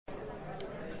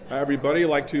Hi, everybody. I'd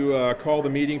like to call the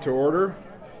meeting to order,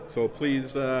 so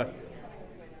please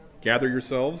gather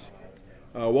yourselves.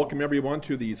 Welcome, everyone,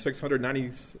 to the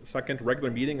 692nd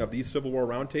regular meeting of the Civil War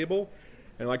Roundtable.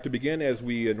 And I'd like to begin, as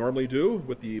we normally do,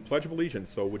 with the Pledge of Allegiance.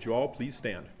 So would you all please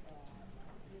stand?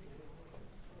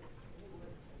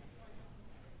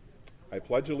 I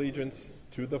pledge allegiance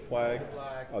to the flag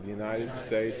of the United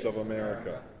States of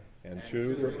America and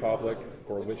to the republic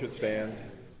for which it stands,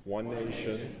 one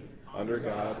nation, under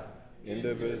God,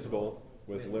 indivisible,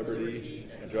 with liberty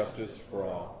and justice for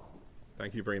all.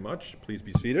 Thank you very much. Please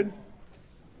be seated.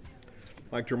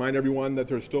 I'd like to remind everyone that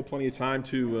there's still plenty of time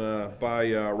to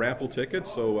buy raffle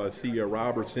tickets, so see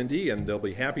Rob or Cindy, and they'll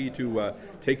be happy to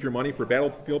take your money for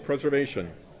battlefield preservation.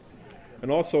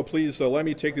 And also, please let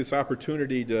me take this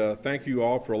opportunity to thank you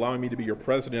all for allowing me to be your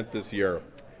president this year.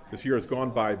 This year has gone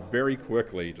by very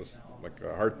quickly, just like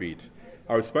a heartbeat.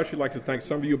 I would especially like to thank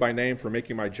some of you by name for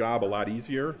making my job a lot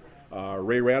easier.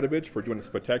 Ray Radovich for doing a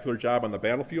spectacular job on the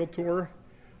battlefield tour.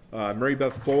 Mary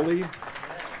Beth Foley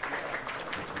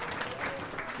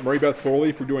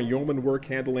for doing yeoman work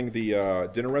handling the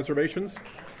dinner reservations.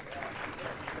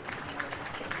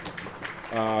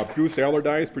 Bruce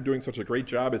Allardyce for doing such a great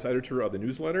job as editor of the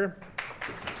newsletter.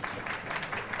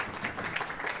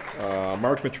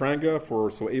 Mark Matranga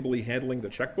for so ably handling the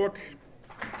checkbook.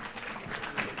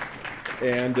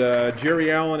 And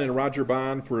Jerry Allen and Roger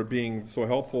Bond for being so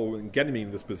helpful in getting me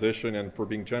in this position and for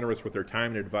being generous with their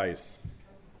time and advice.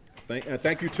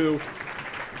 Thank you too.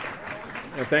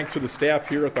 And thanks to the staff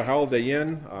here at the Holiday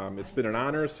Inn. It's been an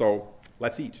honor, so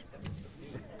let's eat.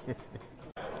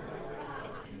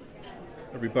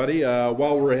 Everybody,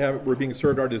 while we're being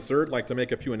served our dessert, I'd like to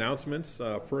make a few announcements.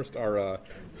 First, our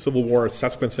Civil War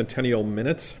Sesquicentennial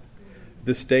Minute.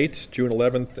 This date, June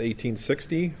 11th,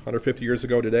 1860, 150 years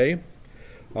ago today.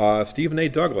 Stephen A.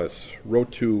 Douglas wrote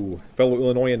to fellow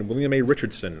Illinoisan William A.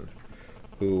 Richardson,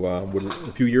 who in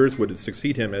a few years would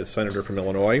succeed him as senator from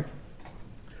Illinois.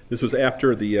 This was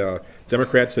after the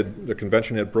the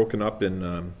convention had broken up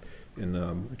in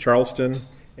Charleston,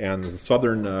 and the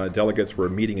Southern delegates were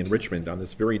meeting in Richmond on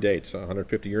this very date,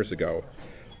 150 years ago.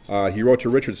 He wrote to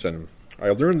Richardson, "I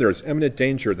learned there is imminent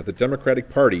danger that the Democratic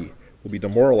Party will be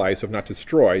demoralized if not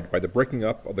destroyed by the breaking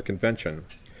up of the convention.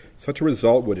 Such a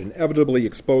result would inevitably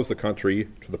expose the country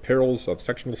to the perils of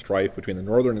sectional strife between the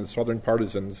northern and southern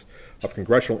partisans of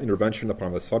congressional intervention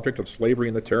upon the subject of slavery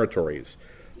in the territories.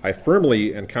 I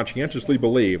firmly and conscientiously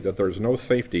believe that there is no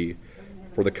safety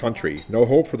for the country, no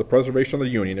hope for the preservation of the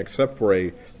Union, except for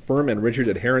a firm and rigid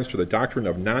adherence to the doctrine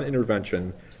of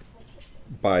non-intervention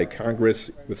by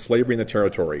Congress with slavery in the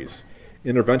territories.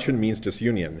 Intervention means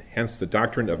disunion, hence the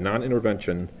doctrine of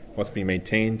non-intervention must be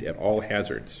maintained at all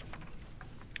hazards."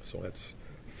 So that's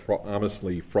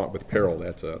honestly fraught with peril,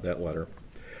 that letter.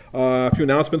 A few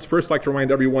announcements. First, I'd like to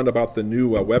remind everyone about the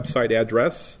new website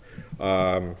address,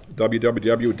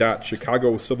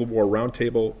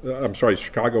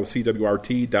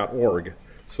 chicagocwrt.org.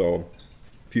 So a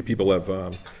few people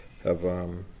weren't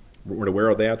aware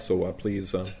of that, so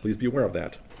please be aware of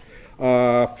that.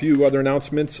 A few other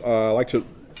announcements. I'd like to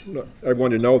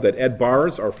everyone to know that Ed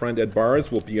Bars, our friend Ed Bars,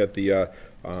 will be at the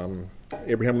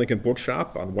Abraham Lincoln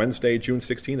Bookshop on Wednesday, June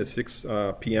 16th at 6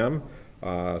 p.m.,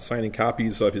 signing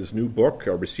copies of his new book,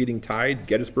 Receding Tide,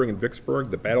 Gettysburg and Vicksburg,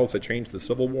 The Battles That Changed the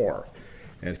Civil War.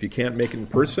 And if you can't make it in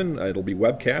person, it'll be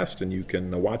webcast, and you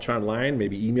can watch online,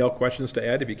 maybe email questions to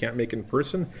Ed if you can't make it in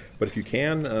person. But if you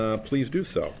can, please do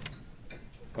so.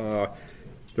 There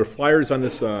are flyers on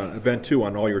this event, too,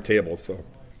 on all your tables, so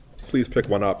please pick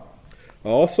one up.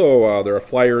 Also, there are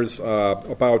flyers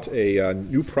about a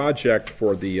new project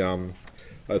for the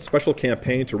a special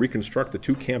campaign to reconstruct the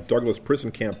two Camp Douglas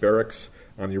prison camp barracks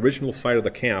on the original site of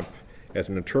the camp as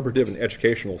an interpretive and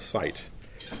educational site.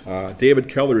 David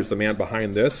Keller is the man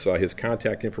behind this. His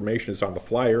contact information is on the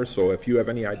flyer, so if you have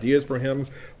any ideas for him,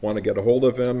 want to get a hold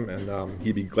of him, and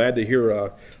he'd be glad to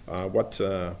hear what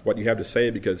you have to say,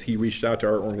 because he reached out to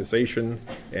our organization,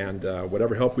 and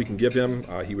whatever help we can give him,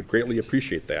 he would greatly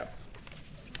appreciate that.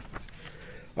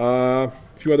 A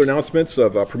few other announcements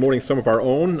of promoting some of our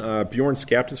own. Bjorn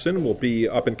Skaptison will be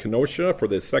up in Kenosha for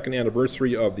the second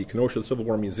anniversary of the Kenosha Civil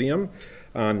War Museum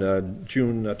on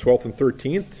June 12th and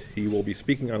 13th. He will be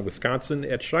speaking on Wisconsin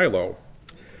at Shiloh.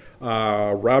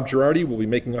 Rob Girardi will be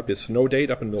making up his snow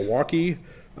date up in Milwaukee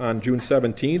on June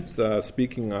 17th,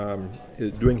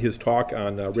 doing his talk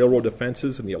on railroad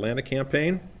defenses in the Atlanta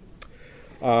campaign.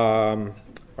 Our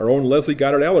own Leslie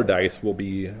Goddard Allardyce will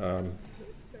be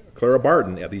Clara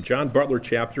Barton at the John Butler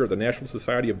chapter of the National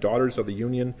Society of Daughters of the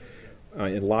Union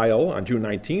in Lisle on June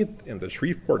 19th, and the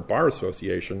Shreveport Bar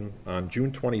Association on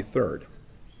June 23rd.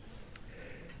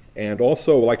 And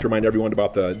also, I'd like to remind everyone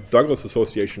about the Douglas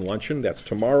Association Luncheon. That's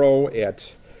tomorrow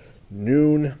at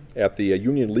noon at the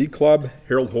Union League Club.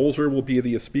 Harold Holzer will be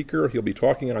the speaker. He'll be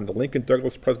talking on the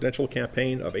Lincoln-Douglas presidential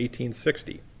campaign of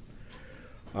 1860.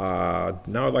 Now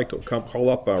I'd like to call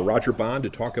up Roger Bond to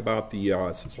talk about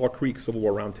the Salt Creek Civil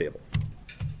War Roundtable.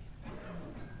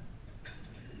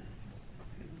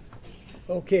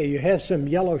 Okay, you have some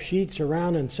yellow sheets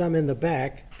around and some in the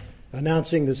back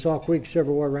announcing the Salt Creek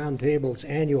Civil War Roundtable's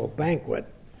annual banquet.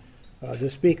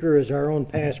 The speaker is our own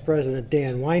past president,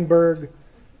 Dan Weinberg.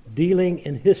 Dealing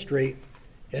in History,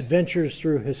 Adventures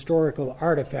Through Historical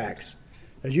Artifacts.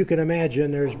 As you can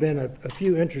imagine, there's been a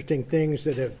few interesting things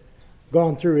that have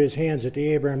gone through his hands at the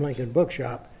Abraham Lincoln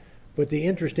Bookshop, but the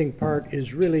interesting part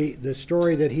is really the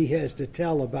story that he has to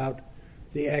tell about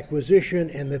the acquisition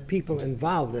and the people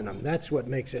involved in them. That's what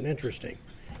makes it interesting.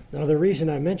 Now, the reason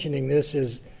I'm mentioning this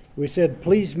is we said,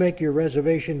 please make your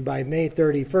reservation by May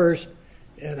 31st,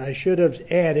 and I should have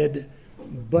added,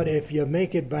 but if you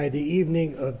make it by the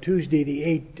evening of Tuesday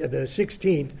the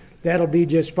 16th, that'll be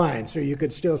just fine, so you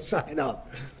could still sign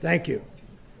up. Thank you.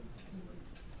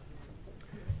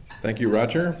 Thank you,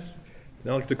 Roger.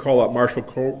 Now I'd like to call up Marshall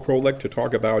Krolik to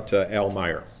talk about Al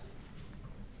Meyer.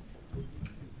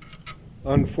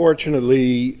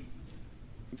 Unfortunately,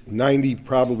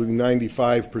 probably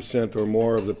 95% or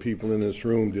more of the people in this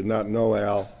room did not know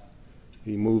Al.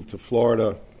 He moved to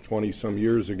Florida 20-some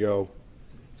years ago,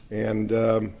 and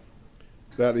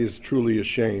that is truly a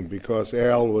shame because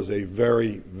Al was a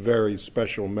very, very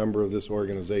special member of this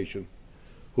organization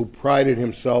who prided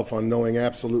himself on knowing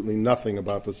absolutely nothing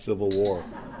about the Civil War.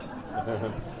 Is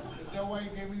that why you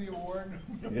gave me the award?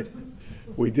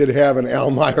 We did have an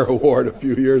Al Meyer Award a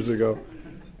few years ago,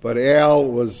 but Al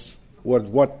was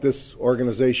what this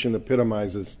organization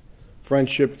epitomizes: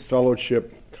 friendship,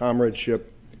 fellowship,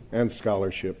 comradeship, and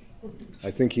scholarship.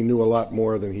 I think he knew a lot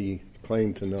more than he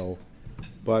claimed to know.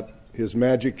 But his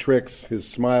magic tricks, his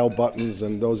smile buttons,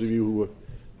 and those of you who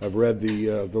have read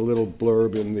the little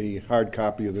blurb in the hard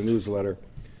copy of the newsletter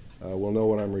will know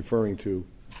what I'm referring to,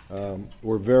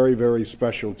 were very, very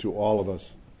special to all of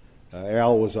us.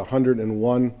 Al was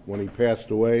 101 when he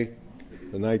passed away.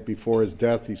 The night before his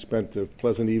death, he spent a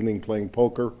pleasant evening playing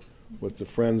poker with the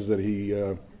friends that he,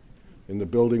 in the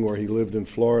building where he lived in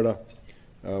Florida,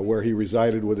 where he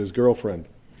resided with his girlfriend.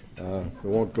 I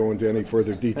won't go into any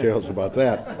further details about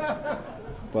that.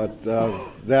 But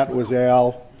that was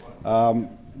Al.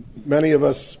 Many of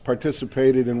us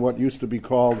participated in what used to be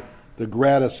called the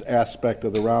gratis aspect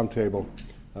of the roundtable.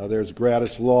 There's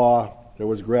gratis law, there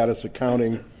was gratis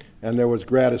accounting, and there was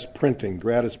gratis printing.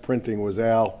 Gratis printing was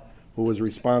Al, who was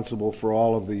responsible for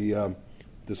all of the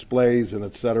displays and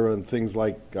et cetera, and things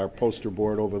like our poster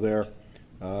board over there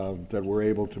that were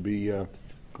able to be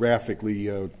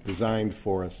graphically designed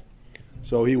for us.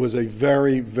 So he was a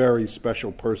very, very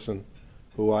special person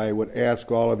who I would ask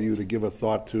all of you to give a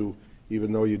thought to,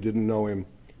 even though you didn't know him,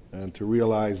 and to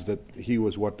realize that he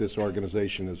was what this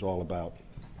organization is all about.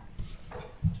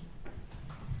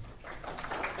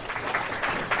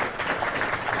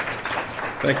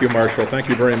 Thank you, Marshall. Thank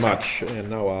you very much.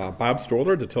 And now Bob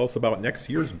Stoller to tell us about next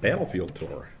year's Battlefield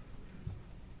Tour.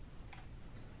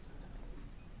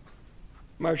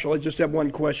 Marshall, I just have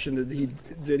one question.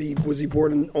 Was he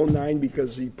born in 09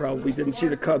 because he probably didn't see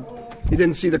the Cubs? He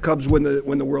didn't see the Cubs win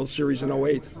the World Series in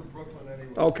 08.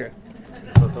 Okay.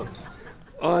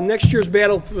 Next year's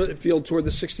Battlefield Tour, the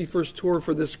 61st tour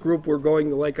for this group, we're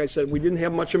going, like I said, we didn't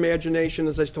have much imagination,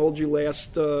 as I told you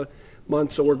last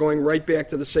month, so we're going right back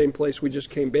to the same place we just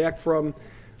came back from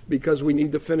because we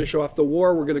need to finish off the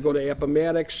war. We're going to go to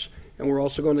Appomattox, and we're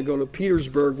also going to go to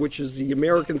Petersburg, which is the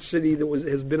American city that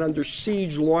has been under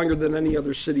siege longer than any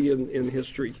other city in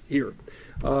history here.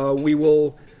 We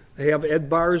will have Ed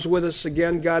Bars with us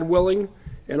again, God willing,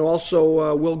 and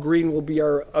also Will Green will be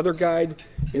our other guide.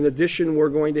 In addition, we're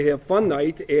going to have fun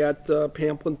night at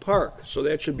Pamplin Park, so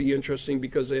that should be interesting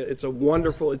because it's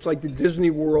it's like the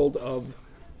Disney World of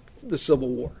the Civil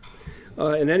War.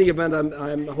 In any event,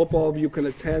 I hope all of you can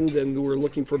attend, and we're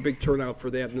looking for a big turnout for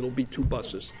that, and it'll be 2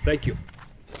 buses. Thank you.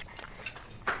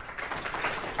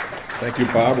 Thank you,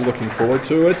 Bob. We're looking forward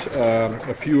to it.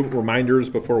 A few reminders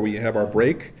before we have our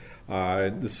break.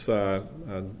 This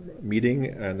meeting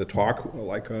and the talk,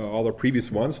 like all the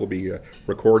previous ones, will be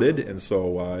recorded, and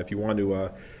so if you want to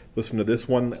listen to this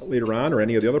one later on or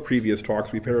any of the other previous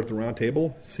talks we've had at the round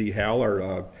table, see Hal,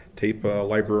 our tape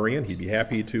librarian. He'd be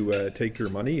happy to take your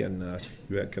money, and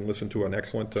you can listen to an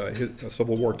excellent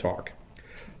Civil War talk.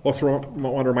 Also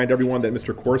want to remind everyone that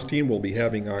Mr. Quarstein will be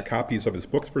having copies of his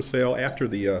books for sale after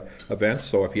the event,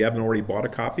 so if you haven't already bought a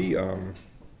copy,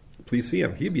 please see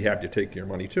him. He'd be happy to take your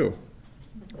money too.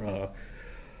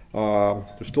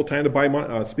 There's still time to buy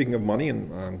money. Speaking of money,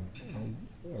 and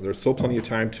there's still plenty of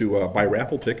time to buy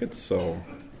raffle tickets. So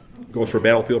it goes for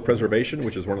battlefield preservation,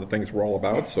 which is one of the things we're all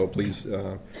about. So please,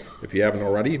 if you haven't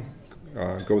already,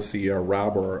 go see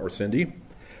Rob or Cindy.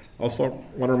 Also,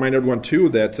 want to remind everyone, too,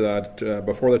 that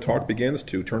before the talk begins,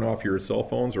 to turn off your cell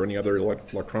phones or any other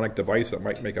electronic device that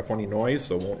might make a funny noise,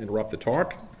 so it won't interrupt the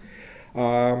talk.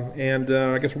 I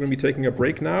guess we're going to be taking a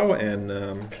break now,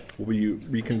 and we'll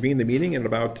reconvene the meeting in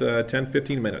about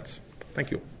 10-15 minutes.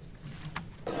 Thank you.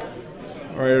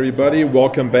 All right, everybody,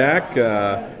 welcome back.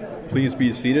 Please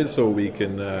be seated so we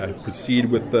can proceed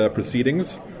with the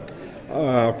proceedings.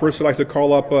 First, I'd like to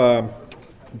call up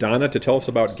Donna to tell us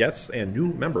about guests and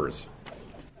new members.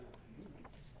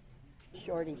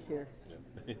 Shorty's here.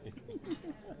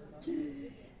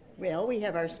 Well, we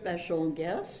have our special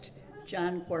guest,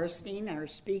 John Quarstein, our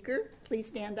speaker. Please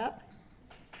stand up.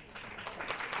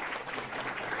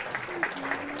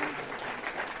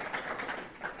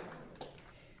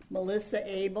 Melissa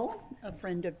Abel, a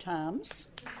friend of Tom's.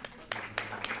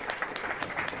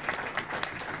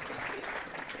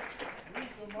 The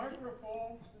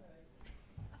microphone.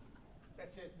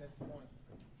 That's it. That's the one.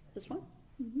 This one?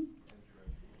 Mm-hmm.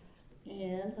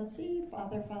 And let's see,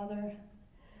 Father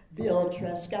Bill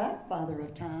Trescott, father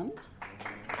of Tom.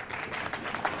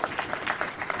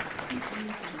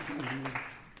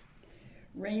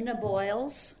 Raina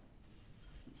Boyles.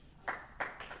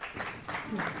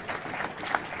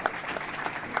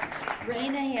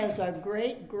 Raina has a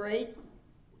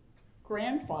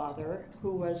great-great-grandfather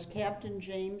who was Captain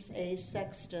James A.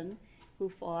 Sexton, who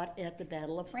fought at the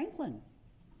Battle of Franklin.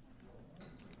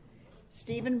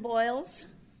 Stephen Boyles.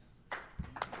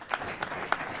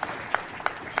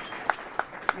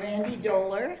 Randy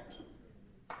Doler.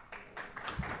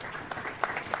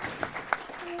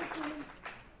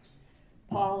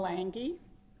 Paul Lange,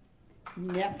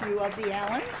 nephew of the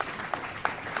Allens.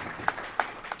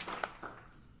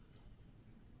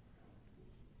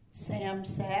 Sam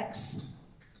Sachs,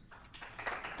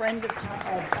 friend of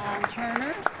Don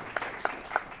Turner.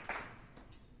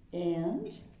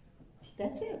 And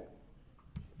that's it.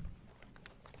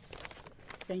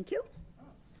 Thank you.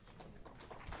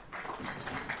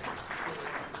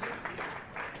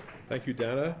 Thank you,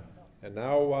 Donna. And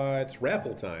now it's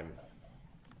raffle time.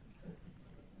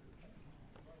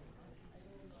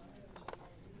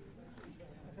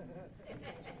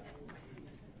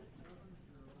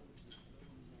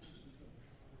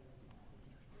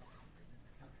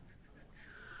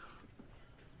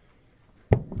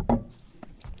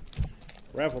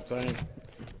 Raffle time.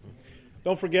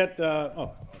 Don't forget,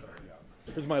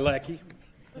 here's my lackey.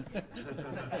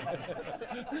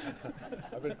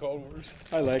 I've been called worse.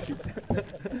 Hi, lackey.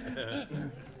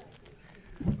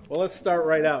 Well, let's start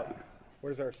right out.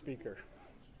 Where's our speaker?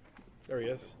 There he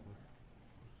is.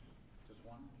 Just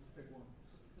one? Pick one.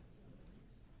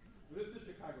 This is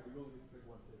Chicago. We will pick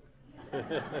one,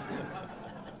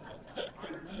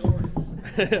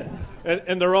 too.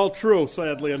 and they're all true,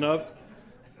 sadly enough.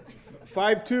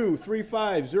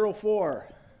 523504.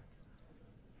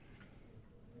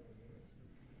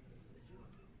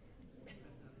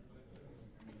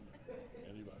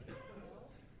 Anybody?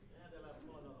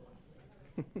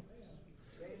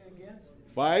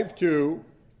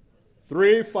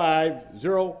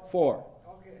 523504.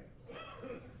 Okay.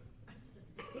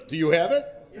 Do you have it?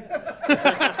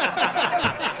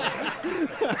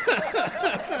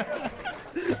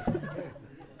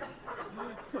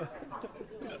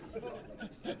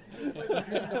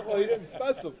 Well, he didn't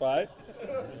specify.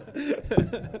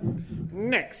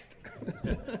 Next.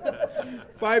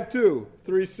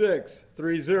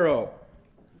 523630.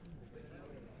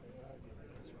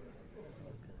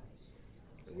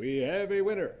 We have a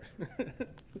winner. Is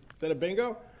that a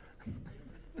bingo?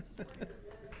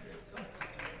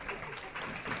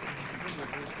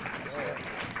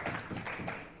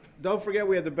 Don't forget,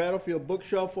 we have the Battlefield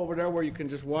bookshelf over there where you can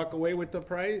just walk away with the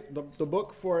price, the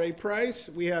book for a price.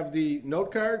 We have the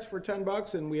note cards for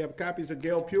 $10, and we have copies of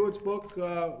Gail Pewett's book,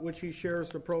 which he shares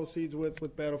the proceeds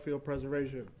with Battlefield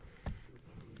Preservation.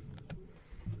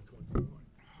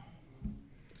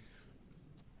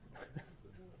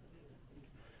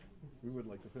 We would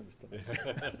like to finish tonight.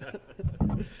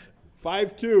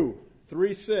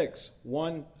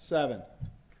 523617.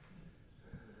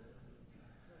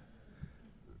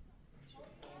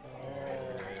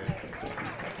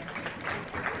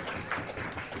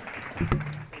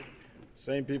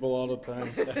 Same people all the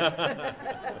time. Take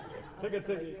a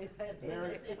ticket.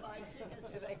 Mary. I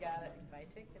got it. Buy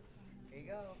tickets. Here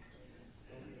you go.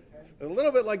 It's a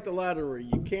little bit like the lottery.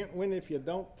 You can't win if you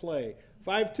don't play.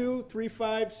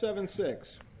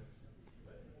 523576.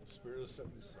 Spirit of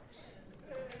 76.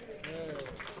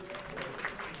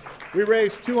 We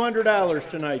raised $200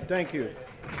 tonight. Thank you.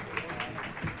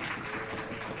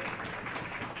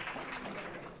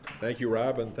 Thank you,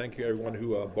 Rob, and thank you everyone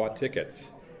who bought tickets.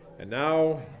 And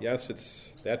now, yes,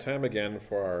 it's that time again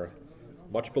for our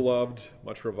much beloved,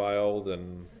 much reviled,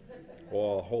 and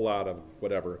well, a whole lot of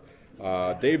whatever.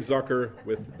 Dave Zucker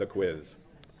with the quiz.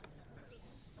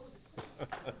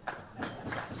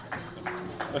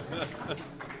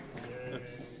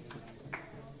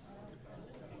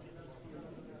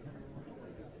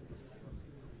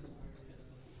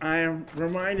 I am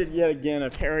reminded yet again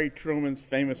of Harry Truman's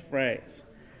famous phrase.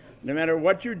 No matter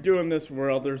what you do in this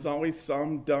world, there's always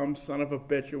some dumb son of a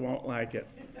bitch who won't like it.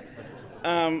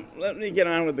 Let me get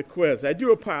on with the quiz. I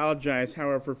do apologize,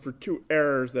 however, for two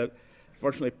errors that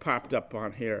fortunately popped up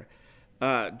on here.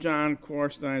 John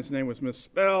Quarstein's name was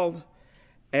misspelled,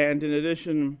 and in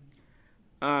addition,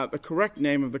 the correct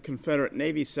name of the Confederate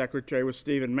Navy Secretary was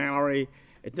Stephen Mallory.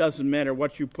 It doesn't matter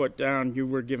what you put down, you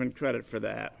were given credit for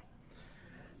that.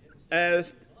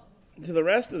 As to the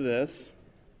rest of this,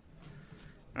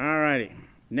 all righty.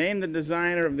 Name the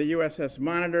designer of the USS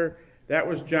Monitor. That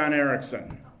was John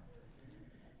Erickson.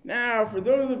 Now, for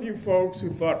those of you folks who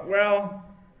thought, well,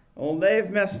 they've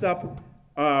messed up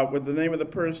with the name of the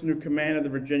person who commanded the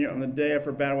Virginia on the day of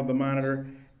her battle with the Monitor,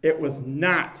 it was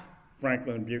not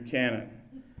Franklin Buchanan.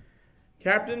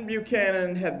 Captain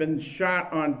Buchanan had been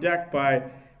shot on deck by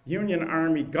Union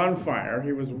Army gunfire.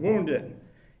 He was wounded.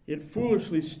 He had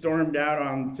foolishly stormed out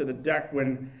onto the deck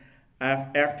when,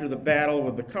 after the battle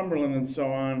with the Cumberland and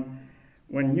so on,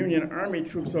 when Union Army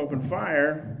troops opened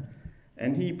fire,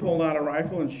 and he pulled out a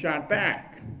rifle and shot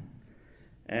back.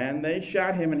 And they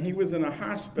shot him, and he was in a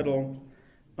hospital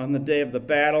on the day of the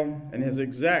battle, and his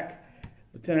exec,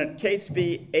 Lieutenant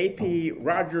Catesby A.P.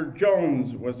 Roger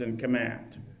Jones, was in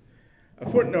command. A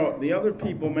footnote, the other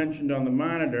people mentioned on the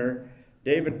Monitor,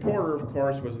 David Porter, of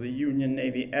course, was the Union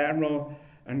Navy Admiral,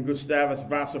 and Gustavus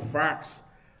Vasa Fox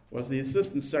was the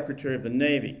Assistant Secretary of the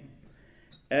Navy.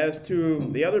 As to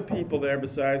the other people there,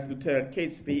 besides Lieutenant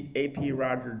Catesby, A.P.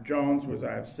 Roger Jones, who, as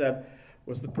I have said,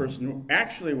 was the person who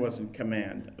actually was in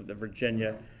command of the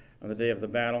Virginia on the day of the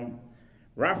battle.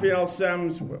 Raphael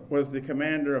Semmes was the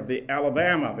commander of the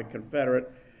Alabama, the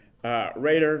Confederate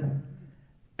raider.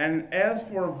 And as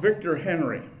for Victor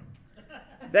Henry,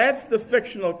 that's the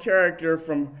fictional character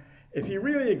from, if he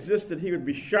really existed, he would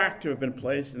be shocked to have been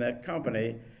placed in that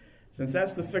company, since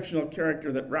that's the fictional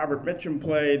character that Robert Mitchum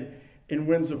played in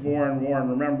Winds of War and War and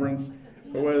Remembrance,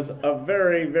 who was a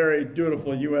very, very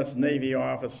dutiful U.S. Navy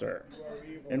officer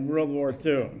in World War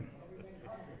II.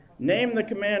 Name the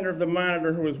commander of the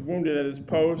Monitor who was wounded at his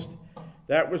post.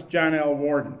 That was John L.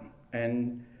 Worden.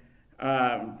 And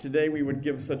today we would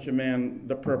give such a man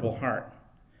the Purple Heart.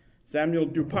 Samuel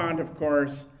DuPont, of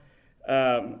course,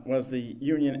 was the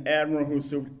Union admiral who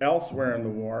served elsewhere in the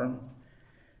war.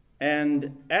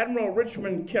 And Admiral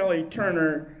Richmond Kelly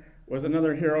Turner was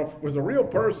another hero, was a real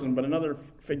person, but another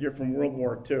figure from World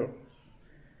War II.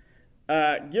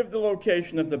 Give the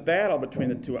location of the battle between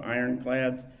the two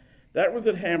ironclads. That was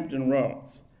at Hampton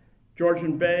Roads.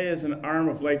 Georgian Bay is an arm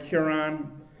of Lake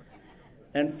Huron,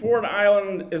 and Ford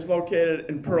Island is located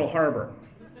in Pearl Harbor.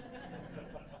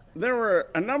 There were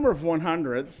a number of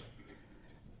 100s.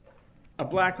 A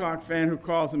Blackhawk fan who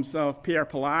calls himself Pierre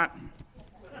Palat,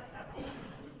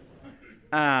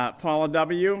 Paula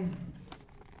W.,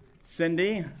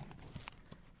 Cindy,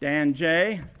 Dan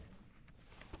J.,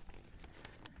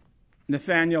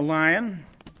 Nathaniel Lyon,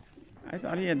 I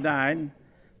thought he had died,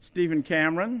 Stephen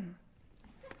Cameron,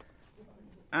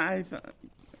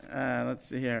 let's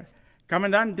see here,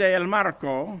 Comandante El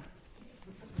Marco,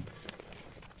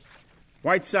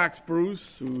 White Sox Bruce,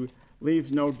 who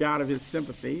leaves no doubt of his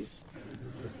sympathies,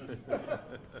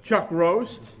 Chuck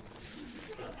Roast,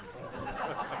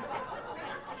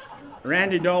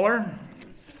 Randy Doller,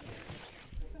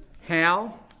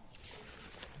 Hal,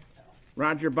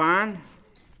 Roger Bond,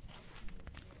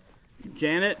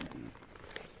 Janet,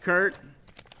 Kurt,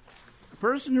 a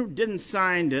person who didn't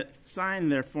sign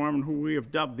their form and who we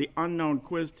have dubbed the unknown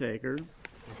quiz taker,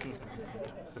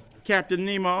 Captain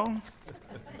Nemo,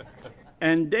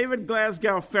 and David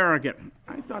Glasgow Farragut.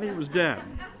 I thought he was dead.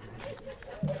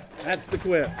 That's the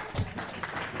quiz.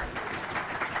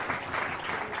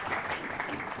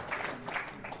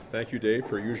 Thank you, Dave,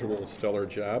 for your usual stellar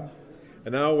job.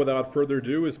 And now, without further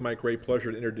ado, it's my great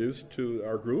pleasure to introduce to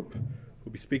our group, who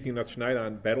will be speaking to us tonight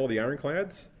on Battle of the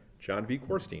Ironclads, John V.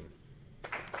 Quarstein.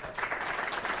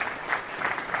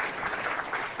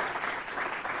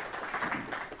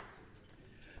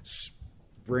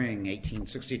 Spring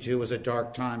 1862 was a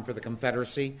dark time for the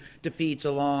Confederacy. Defeats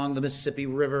along the Mississippi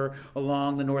River,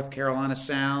 along the North Carolina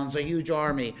Sounds. A huge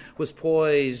army was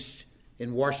poised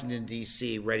in Washington,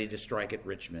 D.C., ready to strike at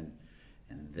Richmond.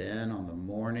 And then on the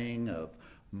morning of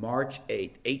March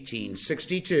 8,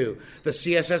 1862, the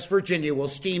CSS Virginia will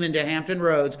steam into Hampton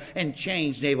Roads and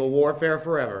change naval warfare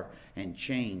forever, and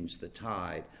change the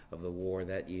tide of the war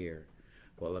that year.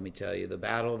 Well, let me tell you, the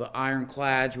Battle of the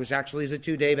Ironclads, which actually is a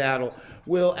 2-day battle,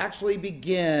 will actually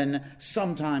begin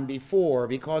sometime before,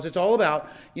 because it's all about,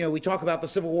 we talk about the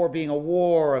Civil War being a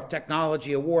war of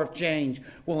technology, a war of change.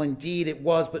 Well, indeed it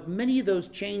was, but many of those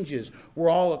changes were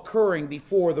all occurring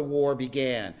before the war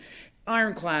began.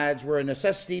 Ironclads were a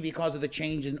necessity because of the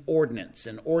change in ordnance,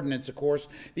 and ordnance, of course,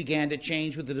 began to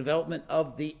change with the development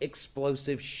of the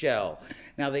explosive shell.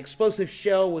 Now, the explosive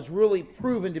shell was really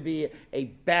proven to be a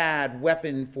bad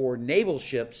weapon for naval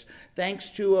ships, thanks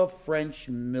to a French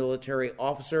military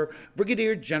officer,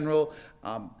 Brigadier General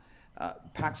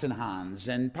Paxenhans.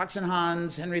 And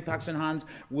Henry Paxenhans,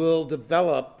 will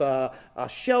develop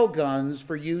shell guns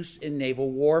for use in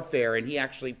naval warfare. And he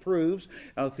actually proves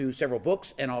through several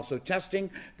books and also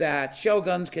testing that shell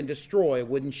guns can destroy a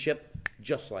wooden ship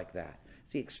just like that.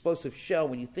 See, explosive shell,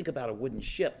 when you think about a wooden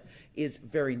ship, is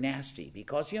very nasty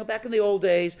because, back in the old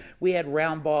days, we had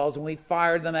round balls and we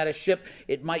fired them at a ship.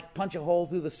 It might punch a hole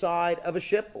through the side of a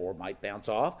ship or might bounce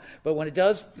off, but when it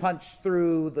does punch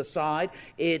through the side,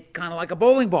 it kind of like a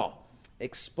bowling ball.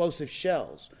 Explosive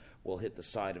shells will hit the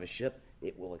side of a ship.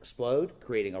 It will explode,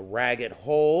 creating a ragged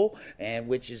hole, and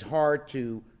which is hard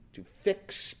to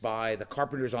fix by the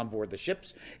carpenters on board the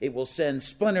ships. It will send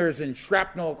splinters and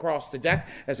shrapnel across the deck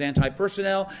as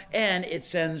anti-personnel, and it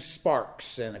sends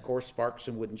sparks. And, of course, sparks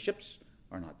in wooden ships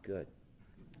are not good.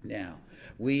 Now,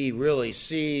 we really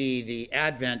see the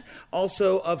advent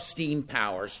also of steam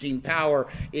power. Steam power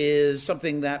is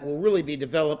something that will really be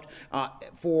developed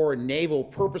for naval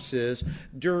purposes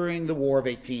during the War of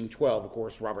 1812. Of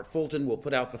course, Robert Fulton will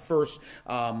put out the first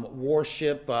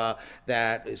warship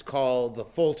that is called the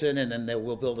Fulton, and then they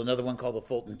will build another one called the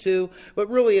Fulton II. But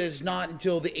really, it is not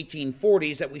until the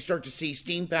 1840s that we start to see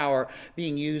steam power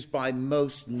being used by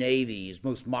most navies,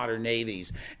 most modern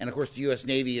navies. And, of course, the U.S.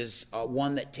 Navy is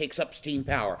one that takes up steam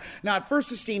power. Now, at first,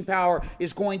 the steam power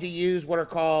is going to use what are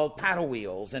called paddle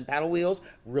wheels. And paddle wheels,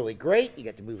 really great. You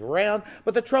get to move around.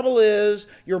 But the trouble is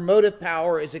your motive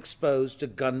power is exposed to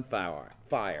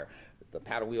gunfire. The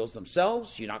paddle wheels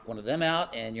themselves, you knock one of them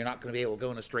out, and you're not going to be able to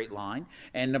go in a straight line.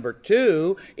 And number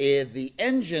two is the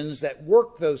engines that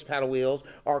work those paddle wheels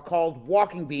are called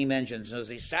walking beam engines as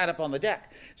they sat up on the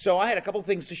deck. So I had a couple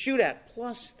things to shoot at.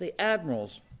 Plus, the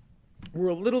admirals were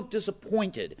a little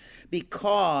disappointed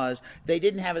because they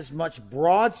didn't have as much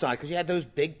broadside because you had those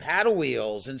big paddle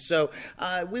wheels. And so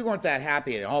we weren't that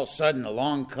happy. And all of a sudden,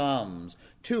 along comes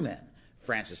two men,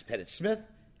 Francis Pettit Smith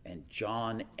and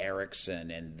John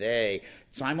Erickson. And they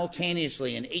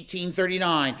simultaneously in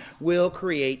 1839 will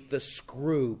create the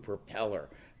screw propeller.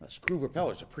 A screw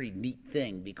propeller is a pretty neat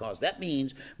thing because that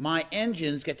means my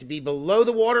engines get to be below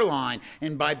the waterline,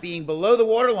 and by being below the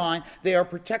waterline, they are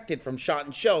protected from shot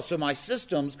and shell, so my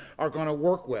systems are going to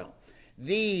work well.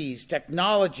 These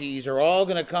technologies are all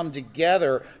going to come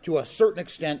together to a certain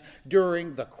extent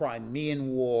during the Crimean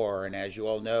War. And as you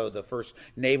all know, the first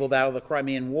naval battle of the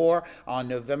Crimean War on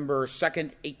November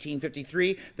 2nd,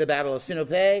 1853, the Battle of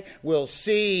Sinope, will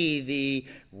see the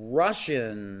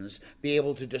Russians be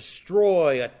able to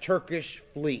destroy a Turkish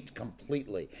fleet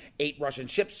completely. 8 Russian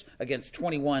ships against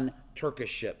 21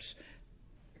 Turkish ships.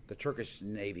 The Turkish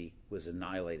Navy was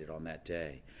annihilated on that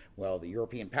day. Well, the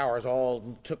European powers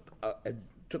all took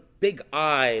big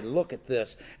eye look at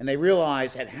this, and they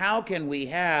realized that how can we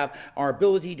have our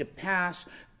ability to pass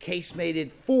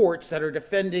casemated forts that are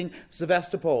defending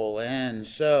Sevastopol? And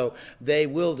so they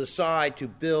will decide to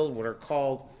build what are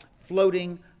called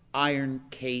floating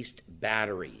iron-cased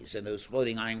batteries. And those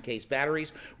floating iron-cased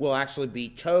batteries will actually be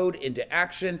towed into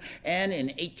action. And in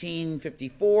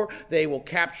 1854, they will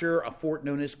capture a fort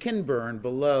known as Kinburn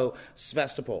below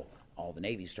Sevastopol. All the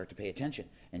navies start to pay attention.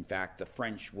 In fact, the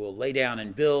French will lay down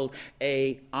and build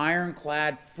a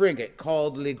ironclad frigate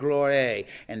called Le Gloire.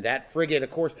 And that frigate,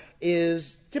 of course,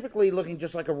 is typically looking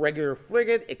just like a regular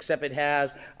frigate, except it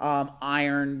has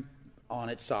iron on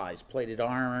its sides, plated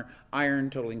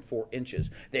iron totaling 4 inches.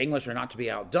 The English are not to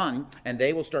be outdone, and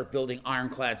they will start building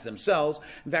ironclads themselves.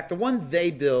 In fact, the one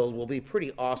they build will be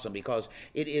pretty awesome because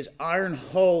it is iron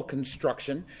hull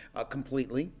construction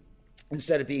completely.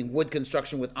 Instead of being wood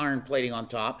construction with iron plating on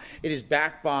top, it is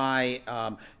backed by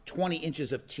 20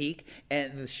 inches of teak,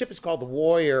 and the ship is called the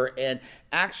Warrior, and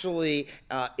actually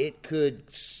it could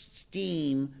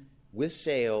steam with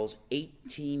sails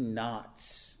 18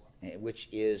 knots, which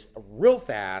is real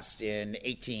fast in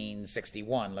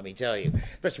 1861, let me tell you,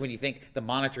 especially when you think the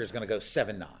Monitor is going to go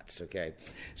 7 knots, okay?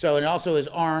 So it also is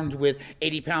armed with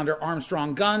 80-pounder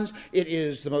Armstrong guns. It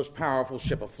is the most powerful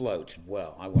ship afloat.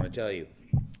 Well, I want to tell you,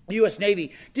 the U.S.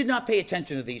 Navy did not pay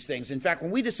attention to these things. In fact,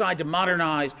 when we decide to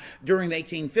modernize during the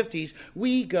 1850s,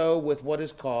 we go with what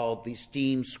is called the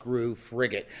steam screw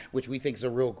frigate, which we think is a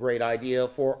real great idea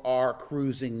for our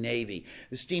cruising Navy.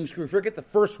 The steam screw frigate, the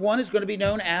first one, is going to be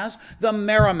known as the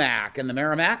Merrimack. And the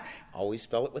Merrimack, always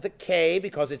spell it with a K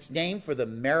because it's named for the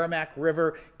Merrimack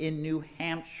River in New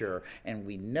Hampshire. And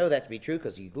we know that to be true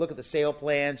because you look at the sail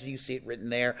plans and you see it written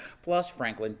there. Plus,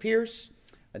 Franklin Pierce,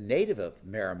 a native of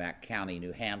Merrimack County,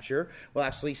 New Hampshire, will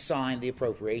actually sign the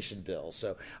appropriation bill.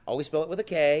 So always spell it with a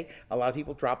K. A lot of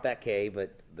people drop that K,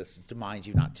 but this is to mind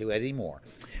you not to anymore.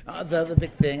 The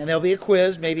big thing, and there'll be a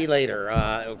quiz maybe later.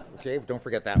 Okay, don't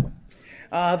forget that one.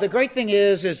 The great thing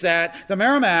is that the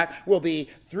Merrimack will be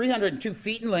 302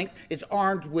 feet in length. It's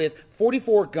armed with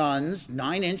 44 guns,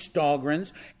 9-inch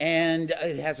Dahlgrens, and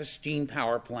it has a steam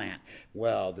power plant.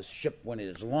 Well, the ship, when it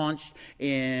is launched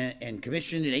and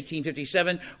commissioned in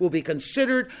 1857, will be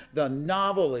considered the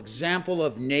novel example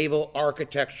of naval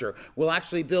architecture. We'll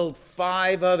actually build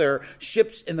 5 other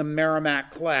ships in the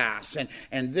Merrimack class.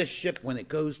 And this ship, when it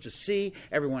goes to sea,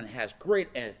 everyone has great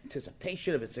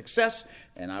anticipation of its success.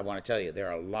 And I want to tell you, there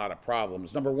are a lot of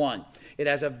problems. Number one, it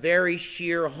has a very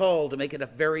sheer hull to make it a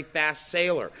very fast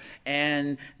sailer.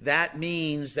 And that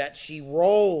means that she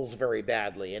rolls very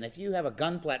badly. And if you have a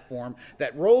gun platform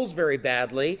that rolls very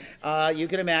badly, you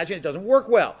can imagine it doesn't work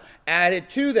well. Added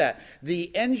to that,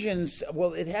 the engines,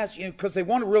 well, it has, because they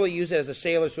want to really use it as a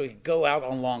sailor so it can go out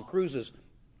on long cruises.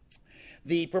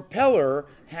 The propeller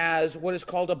has what is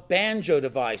called a banjo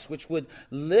device, which would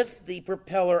lift the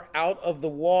propeller out of the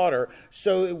water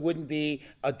so it wouldn't be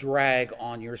a drag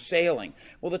on your sailing.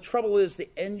 Well, the trouble is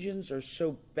the engines are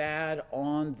so bad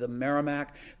on the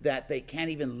Merrimack that they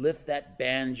can't even lift that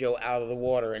banjo out of the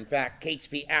water. In fact,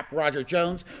 Catesby App Roger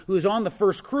Jones, who is on the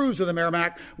first cruise of the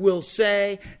Merrimack, will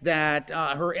say that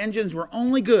her engines were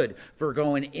only good for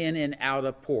going in and out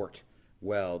of port.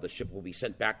 Well, the ship will be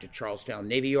sent back to Charlestown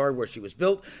Navy Yard where she was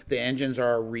built. The engines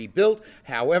are rebuilt.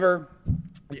 However,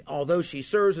 although she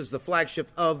serves as the flagship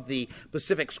of the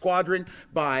Pacific Squadron,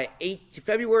 by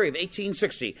February of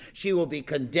 1860, she will be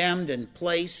condemned and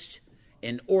placed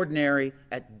in ordinary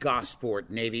at Gosport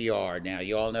Navy Yard. Now,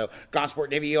 you all know Gosport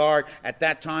Navy Yard at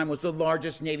that time was the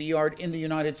largest Navy yard in the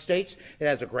United States. It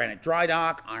has a granite dry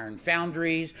dock, iron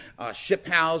foundries, ship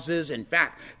houses. In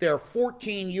fact, there are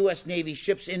 14 U.S. Navy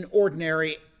ships in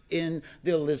ordinary in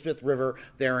the Elizabeth River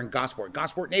there in Gosport.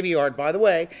 Gosport Navy Yard, by the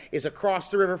way, is across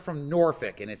the river from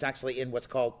Norfolk, and it's actually in what's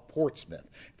called Portsmouth,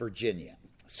 Virginia.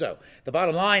 So the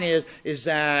bottom line is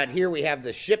that here we have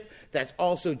the ship that's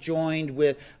also joined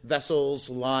with vessels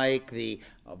like the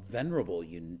venerable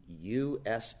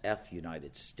USF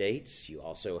United States. You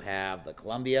also have the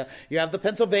Columbia. You have the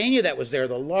Pennsylvania that was there,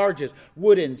 the largest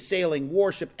wooden sailing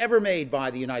warship ever made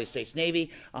by the United States Navy,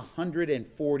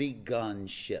 140-gun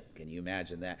ship. Can you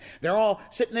imagine that? They're all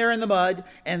sitting there in the mud,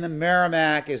 and the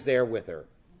Merrimack is there with her.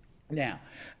 Now,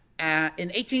 in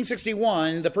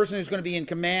 1861, the person who's going to be in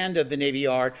command of the Navy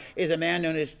Yard is a man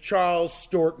known as Charles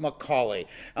Stewart Macaulay.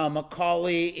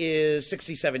 Macaulay is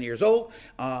 67 years old.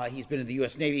 He's been in the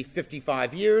U.S. Navy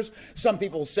 55 years. Some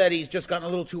people said he's just gotten a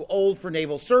little too old for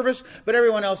naval service, but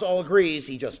everyone else all agrees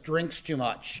he just drinks too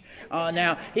much.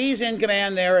 Now, he's in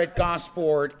command there at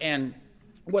Gosport, and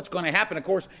what's going to happen, of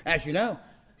course, as you know,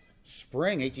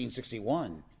 spring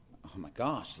 1861. Oh my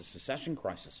gosh, the secession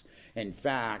crisis. In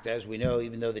fact, as we know,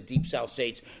 even though the Deep South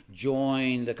states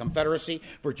joined the Confederacy,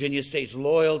 Virginia stays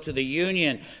loyal to the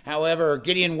Union. However,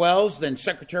 Gideon Welles, then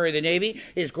Secretary of the Navy,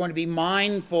 is going to be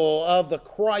mindful of the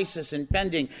crisis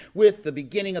impending with the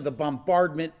beginning of the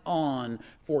bombardment on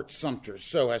Fort Sumter.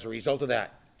 So as a result of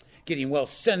that, Gideon Welles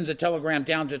sends a telegram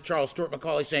down to Charles Stewart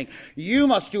Macaulay saying, you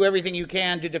must do everything you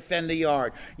can to defend the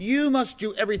yard. You must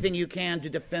do everything you can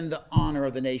to defend the honor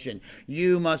of the nation.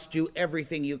 You must do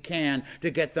everything you can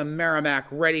to get the Merrimack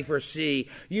ready for sea.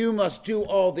 You must do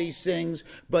all these things,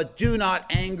 but do not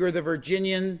anger the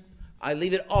Virginian. I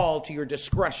leave it all to your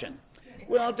discretion.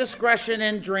 Well, discretion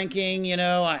in drinking, I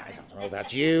don't know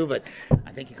about you, but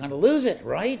I think you kind of lose it,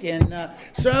 right? And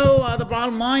so the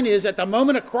bottom line is, at the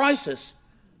moment of crisis,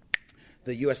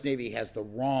 the U.S. Navy has the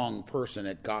wrong person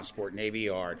at Gosport Navy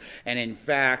Yard. And in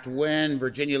fact, when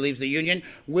Virginia leaves the Union,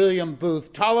 William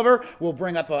Booth Tolliver will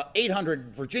bring up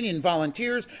 800 Virginian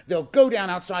volunteers. They'll go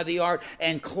down outside the yard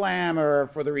and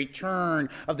clamor for the return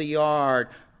of the yard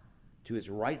to its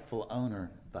rightful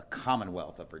owner, the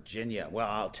Commonwealth of Virginia. Well,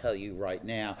 I'll tell you right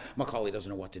now, Macaulay doesn't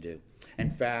know what to do.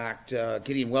 In fact,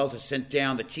 Gideon Welles has sent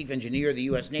down the chief engineer of the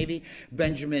U.S. Navy,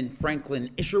 Benjamin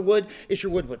Franklin Isherwood.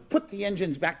 Isherwood would put the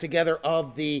engines back together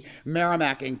of the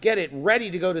Merrimack and get it ready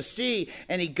to go to sea.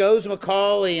 And he goes to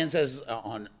Macaulay and says,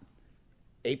 on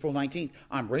April 19th,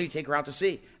 I'm ready to take her out to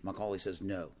sea. Macaulay says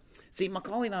no. See,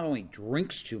 Macaulay not only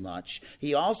drinks too much,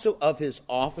 he also, of his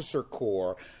officer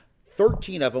corps,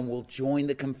 13 of them will join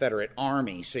the Confederate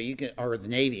Army, or the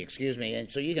Navy, excuse me.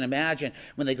 And so you can imagine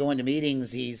when they go into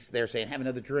meetings, they're saying, have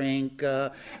another drink,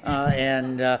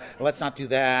 and let's not do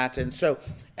that. And so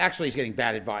actually he's getting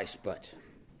bad advice, but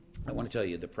I want to tell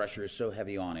you, the pressure is so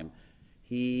heavy on him,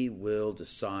 he will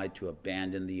decide to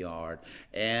abandon the yard.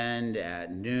 And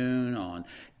at noon on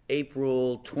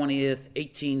April 20th,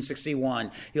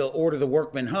 1861, he'll order the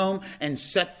workmen home and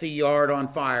set the yard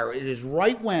on fire. It is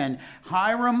right when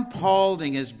Hiram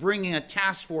Paulding is bringing a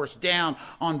task force down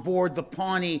on board the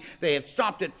Pawnee. They have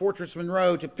stopped at Fortress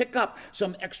Monroe to pick up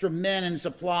some extra men and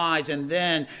supplies, and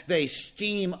then they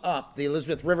steam up the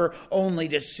Elizabeth River only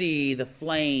to see the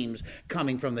flames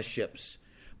coming from the ships.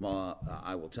 Well,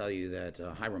 I will tell you that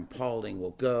Hiram Paulding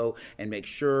will go and make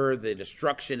sure the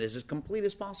destruction is as complete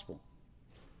as possible.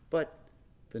 But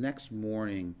the next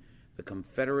morning, the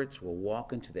Confederates will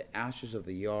walk into the ashes of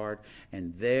the yard,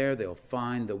 and there they'll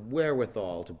find the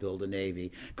wherewithal to build a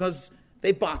navy, because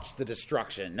they botched the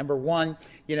destruction. Number one,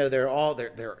 there are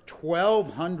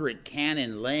 1,200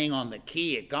 cannon laying on the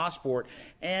quay at Gosport,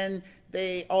 and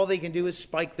all they can do is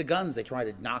spike the guns. They try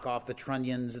to knock off the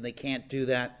trunnions, and they can't do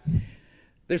that.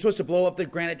 They're supposed to blow up the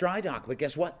Granite Dry Dock, but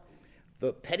guess what?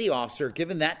 The petty officer,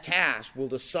 given that task, will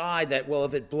decide that, well,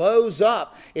 if it blows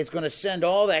up, it's going to send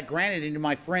all that granite into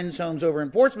my friends' homes over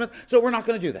in Portsmouth, so we're not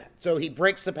going to do that. So he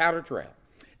breaks the powder trail.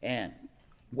 And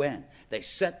when they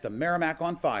set the Merrimack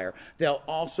on fire, they'll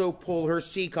also pull her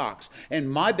seacocks. And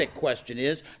my big question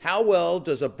is, how well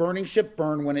does a burning ship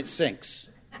burn when it sinks?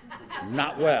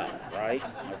 Not well, right?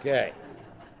 Okay.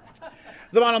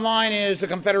 The bottom line is the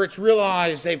Confederates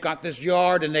realize they've got this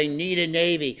yard and they need a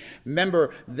navy.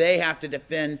 Remember, they have to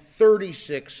defend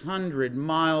 3,600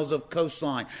 miles of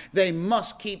coastline. They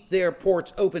must keep their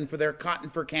ports open for their cotton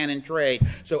for cannon trade.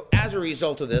 So as a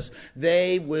result of this,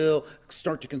 they will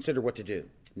start to consider what to do.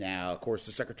 Now, of course,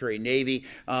 the Secretary of Navy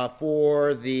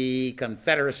for the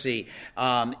Confederacy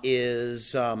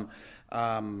is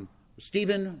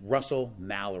Stephen Russell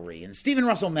Mallory. And Stephen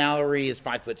Russell Mallory is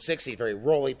 5'6". He's very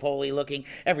roly-poly looking.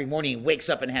 Every morning he wakes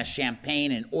up and has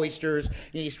champagne and oysters.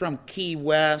 He's from Key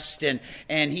West, and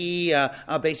he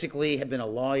basically had been a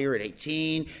lawyer at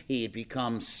 18. He had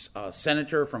become a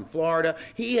senator from Florida.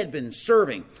 He had been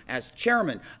serving as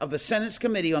chairman of the Senate's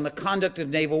Committee on the Conduct of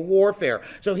Naval Warfare.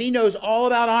 So he knows all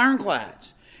about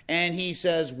ironclads. And he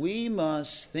says, we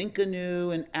must think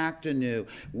anew and act anew.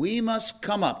 We must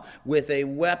come up with a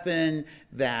weapon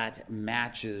that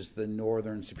matches the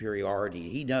Northern superiority.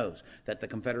 He knows that the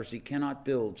Confederacy cannot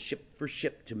build ship for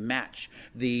ship to match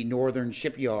the Northern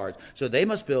shipyards. So they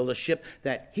must build a ship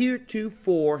that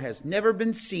heretofore has never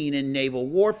been seen in naval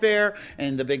warfare.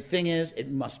 And the big thing is,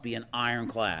 it must be an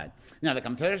ironclad. Now,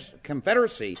 the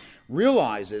Confederacy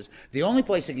realizes the only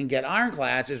place it can get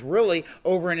ironclads is really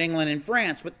over in England and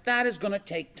France, but that is going to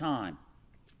take time.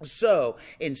 So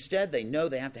instead, they know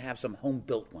they have to have some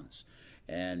home-built ones.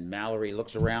 And Mallory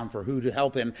looks around for who to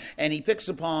help him, and he picks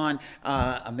upon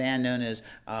a man known as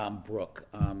Brooke.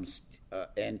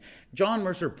 And John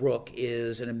Mercer Brooke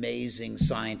is an amazing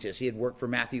scientist. He had worked for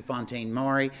Matthew Fontaine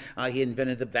Maury. He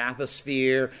invented the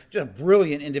bathysphere. Just a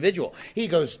brilliant individual. He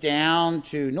goes down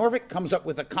to Norfolk, comes up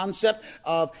with a concept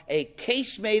of a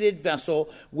casemated vessel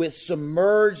with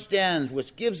submerged ends,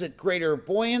 which gives it greater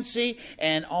buoyancy,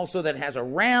 and also that has a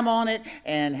ram on it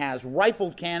and has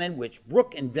rifled cannon, which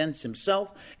Brooke invents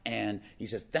himself. And he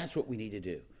says, that's what we need to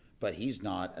do. But he's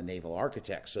not a naval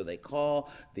architect. So they call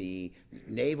the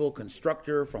naval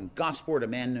constructor from Gosport, a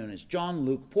man known as John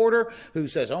Luke Porter, who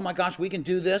says, oh my gosh, we can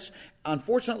do this.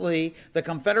 Unfortunately, the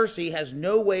Confederacy has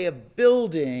no way of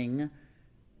building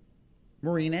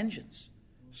marine engines.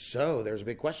 So there's a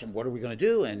big question, what are we going to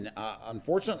do? And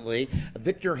unfortunately,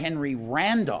 Victor Henry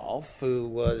Randolph, who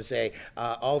was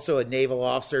also a naval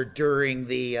officer during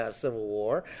the Civil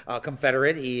War,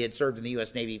 Confederate, he had served in the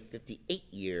U.S. Navy 58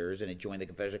 years and had joined the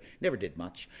Confederacy, never did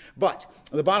much. But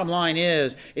the bottom line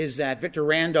is that Victor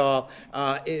Randolph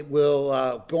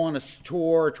will go on a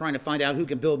tour trying to find out who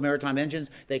can build maritime engines.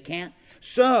 They can't.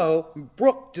 So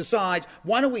Brooke decides,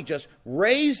 why don't we just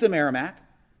raise the Merrimack,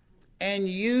 and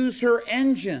use her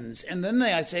engines. And then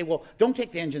I say, well, don't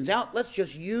take the engines out. Let's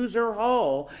just use her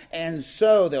hull. And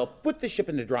so they'll put the ship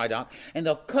into dry dock, and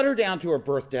they'll cut her down to her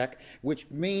berth deck, which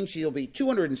means she'll be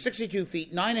 262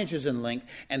 feet, 9 inches in length,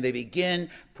 and they begin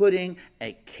putting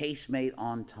a casemate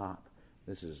on top.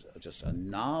 This is just a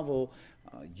novel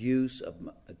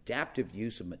adaptive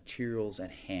use of materials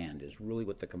at hand is really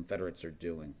what the Confederates are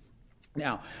doing.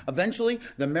 Now, eventually,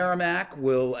 the Merrimack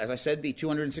will, as I said, be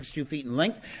 262 feet in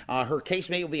length. Her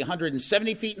casemate will be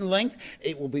 170 feet in length.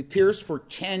 It will be pierced for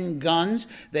 10 guns.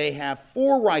 They have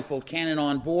 4 rifled cannon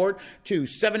on board, 2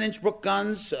 7-inch Brook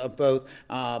guns, both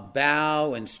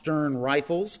bow and stern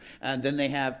rifles. And then they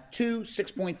have 2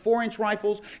 6.4-inch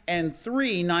rifles and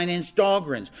 3 9-inch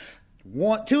Dahlgrens.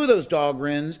 2 of those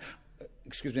Dahlgrens,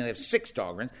 they have 6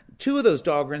 Dahlgrens. 2 of those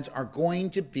Dahlgrens are going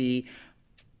to be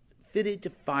fitted to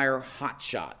fire hot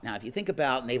shot. Now, if you think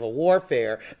about naval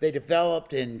warfare, they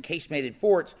developed in casemated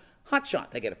forts hot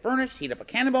shot. They get a furnace, heat up a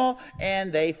cannonball,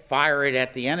 and they fire it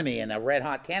at the enemy. And a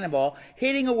red-hot cannonball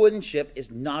hitting a wooden ship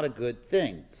is not a good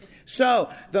thing. So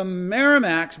the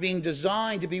Merrimack's being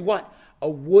designed to be what? A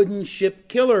wooden ship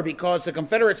killer, because the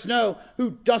Confederates know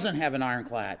who doesn't have an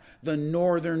ironclad? The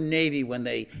Northern Navy, when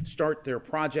they start their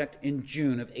project in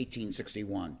June of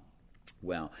 1861.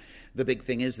 Well, the big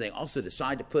thing is they also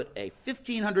decide to put a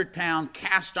 1,500-pound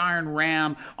cast iron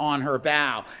ram on her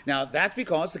bow. Now, that's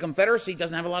because the Confederacy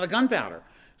doesn't have a lot of gunpowder.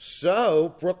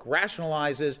 So Brooke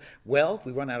rationalizes, well, if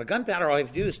we run out of gunpowder, all I have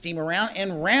to do is steam around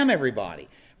and ram everybody.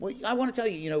 Well, I want to tell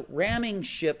you, ramming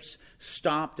ships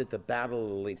stopped at the Battle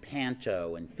of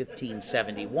Lepanto in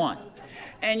 1571.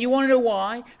 And you want to know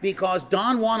why? Because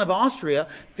Don Juan of Austria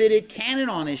fitted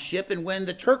cannon on his ship, and when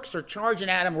the Turks are charging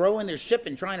at him, rowing their ship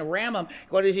and trying to ram him,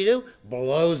 what does he do?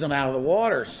 Blows them out of the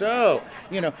water. So,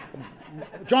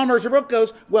 John Mercer Brooke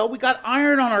goes, well, we got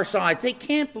iron on our sides. They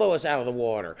can't blow us out of the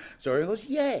water. So he goes,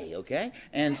 yay, okay?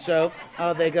 And so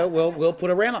they go, we'll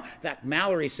put a ram on. In fact,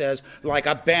 Mallory says, like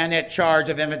a bayonet charge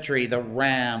of infantry, the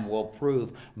ram will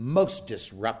prove most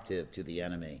disruptive to the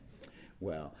enemy.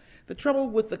 Well, the trouble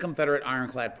with the Confederate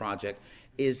Ironclad project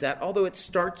is that although it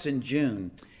starts in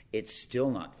June, it's still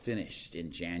not finished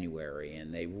in January,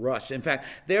 and they rush. In fact,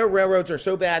 their railroads are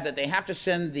so bad that they have to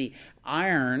send the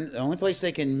iron. The only place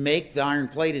they can make the iron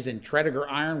plate is in Tredegar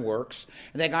Iron Works,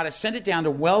 and they got to send it down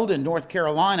to Weldon, North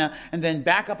Carolina, and then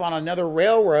back up on another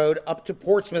railroad up to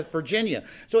Portsmouth, Virginia.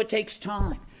 So it takes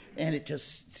time, and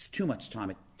it's too much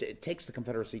time. It takes the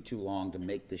Confederacy too long to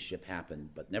make this ship happen.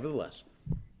 But nevertheless,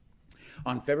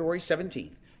 on February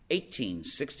 17th,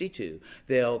 1862,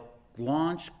 they'll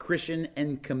launch, christen,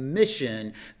 and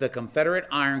commission the Confederate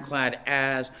ironclad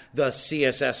as the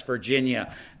CSS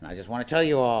Virginia. And I just want to tell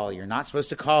you all, you're not supposed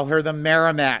to call her the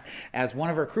Merrimack. As one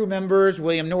of her crew members,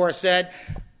 William Norris, said,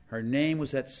 her name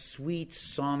was that sweet,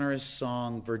 sonorous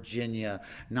song, Virginia,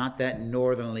 not that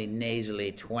northerly,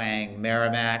 nasally twang,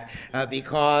 Merrimack,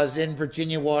 because in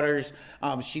Virginia waters,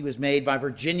 she was made by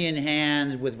Virginian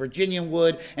hands with Virginian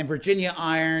wood and Virginia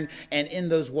iron, and in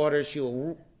those waters she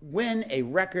will win a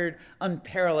record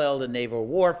unparalleled in naval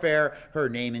warfare. Her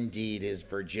name indeed is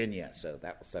Virginia, so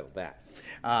that will settle that.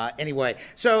 Anyway,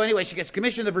 she gets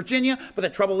commissioned to Virginia, but the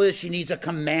trouble is she needs a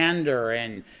commander,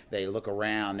 and they look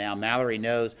around. Now, Mallory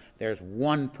knows there's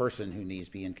one person who needs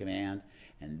to be in command,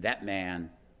 and that man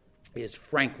is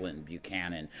Franklin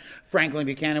Buchanan. Franklin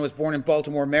Buchanan was born in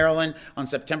Baltimore, Maryland on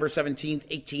September 17,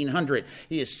 1800.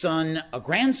 He is a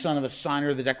grandson of a signer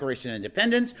of the Declaration of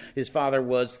Independence. His father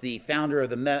was the founder of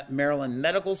the Maryland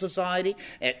Medical Society.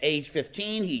 At age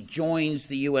 15, he joins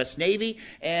the U.S. Navy,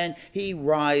 and he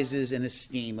rises in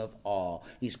esteem of all.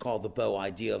 He's called the beau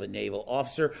ideal of a naval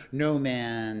officer. No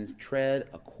man tread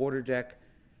a quarterdeck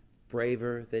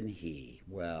braver than he.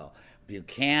 Well,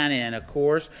 Buchanan, of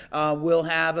course, will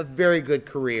have a very good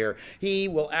career. He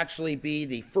will actually be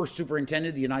the first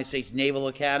superintendent of the United States Naval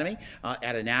Academy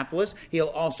at Annapolis. He'll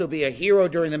also be a hero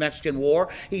during the Mexican War.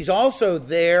 He's also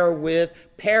there with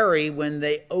Perry when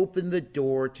they opened the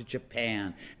door to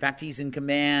Japan. In fact, he's in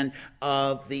command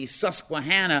of the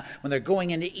Susquehanna when they're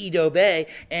going into Edo Bay,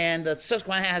 and the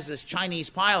Susquehanna has this Chinese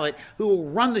pilot who will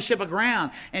run the ship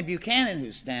aground. And Buchanan,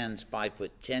 who stands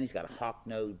 5'10", he's got a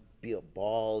hawk-nosed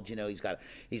bald, he's got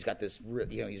this,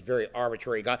 he's very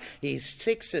arbitrary guy. He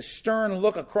takes this stern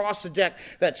look across the deck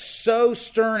that's so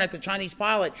stern at the Chinese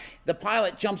pilot, the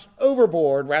pilot jumps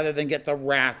overboard rather than get the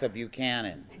wrath of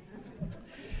Buchanan.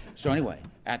 So anyway,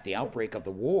 at the outbreak of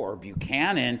the war,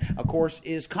 Buchanan, of course,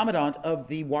 is commandant of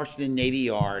the Washington Navy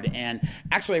Yard, and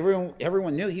actually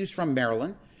everyone knew he was from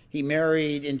Maryland. He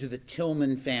married into the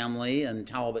Tillman family in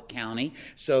Talbot County,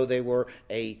 so they were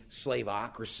a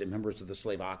slaveocracy, members of the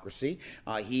slaveocracy.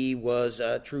 He was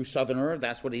a true Southerner.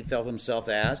 That's what he felt himself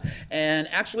as. And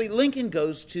actually, Lincoln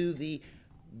goes to the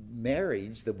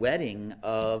marriage, the wedding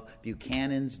of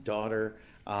Buchanan's daughter,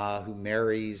 who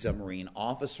marries a Marine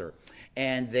officer.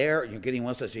 And there, Gideon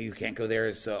Welles says, you can't go there,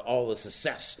 it's all the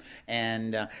success.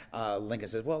 And Lincoln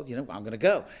says, well, I'm going to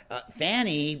go.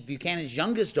 Fanny, Buchanan's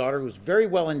youngest daughter, who's very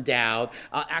well endowed,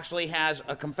 actually has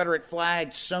a Confederate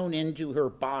flag sewn into her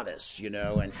bodice,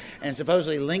 and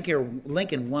supposedly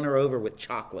Lincoln won her over with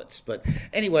chocolates. But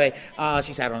anyway,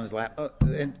 she sat on his lap.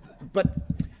 But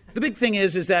the big thing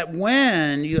is that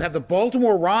when you have the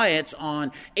Baltimore riots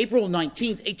on April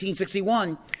 19th,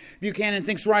 1861, Buchanan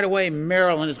thinks right away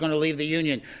Maryland is going to leave the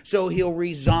Union, so he'll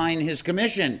resign his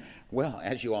commission. Well,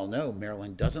 as you all know,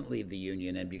 Maryland doesn't leave the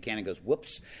Union, and Buchanan goes,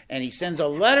 whoops, and he sends a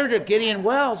letter to Gideon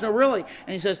Welles. No, really.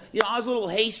 And he says, I was a little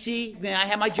hasty. May I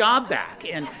have my job back?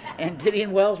 And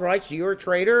Gideon Welles writes, you're a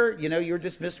traitor. You're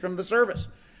dismissed from the service.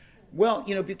 Well,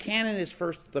 Buchanan is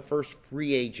the first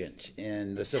free agent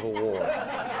in the Civil War.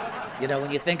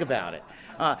 When you think about it.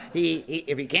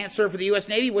 If he can't serve for the U.S.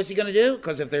 Navy, what's he going to do?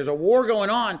 Because if there's a war going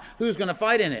on, who's going to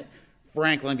fight in it?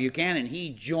 Franklin Buchanan. He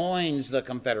joins the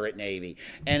Confederate Navy,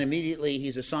 and immediately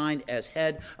he's assigned as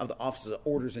head of the Office of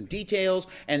Orders and Details,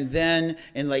 and then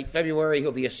in late February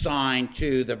he'll be assigned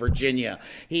to the Virginia.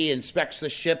 He inspects the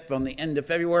ship on the end of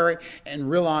February and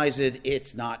realizes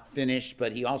it's not finished,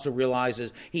 but he also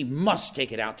realizes he must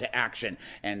take it out to action.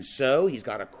 And so he's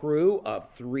got a crew of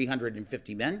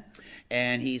 350 men,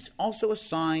 and he's also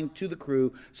assigned to the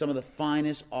crew some of the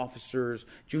finest officers,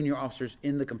 junior officers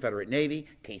in the Confederate Navy,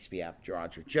 Catesby Ap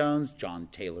Roger Jones, John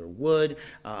Taylor Wood,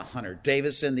 Hunter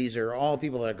Davison. These are all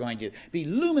people that are going to be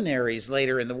luminaries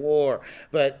later in the war.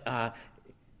 But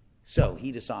so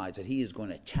he decides that he is going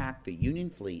to attack the Union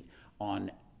fleet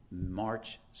on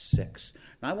March 6th.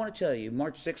 Now, I want to tell you,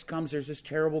 March 6th comes, there's this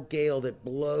terrible gale that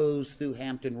blows through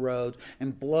Hampton Roads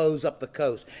and blows up the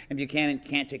coast. And Buchanan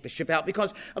can't take the ship out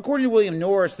because, according to William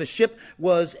Norris, the ship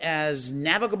was as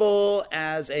navigable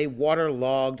as a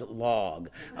waterlogged log.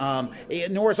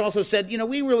 Norris also said,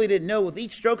 we really didn't know with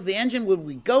each stroke of the engine would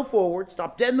we go forward,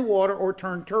 stop dead in the water, or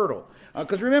turn turtle.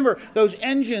 Because remember, those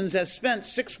engines have spent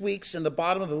 6 weeks in the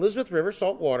bottom of the Elizabeth River,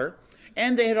 salt water,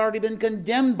 and they had already been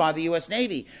condemned by the U.S.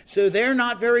 Navy. So they're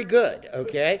not very good,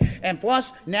 okay? And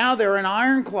plus, now they're in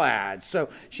Ironclads. So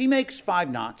she makes 5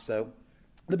 knots, though.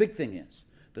 The big thing is,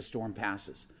 the storm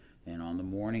passes. And on the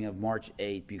morning of March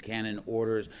 8th, Buchanan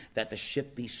orders that the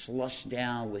ship be slushed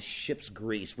down with ship's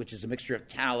grease, which is a mixture of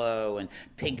tallow and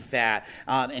pig fat.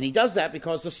 And he does that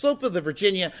because the slope of the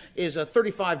Virginia is a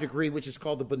 35-degree, which is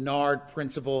called the Barnard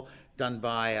Principle, done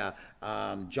by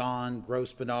John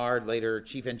Gross Barnard, later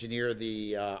chief engineer of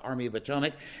the Army of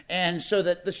Potomac, and so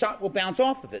that the shot will bounce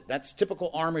off of it. That's typical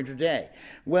Army today.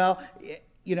 Well,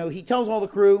 he tells all the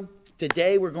crew,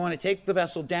 today we're going to take the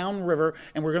vessel downriver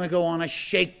and we're going to go on a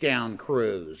shakedown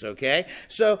cruise, okay?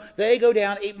 So they go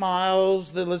down 8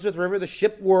 miles, the Elizabeth River. The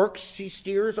ship works. She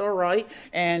steers all right,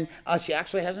 and she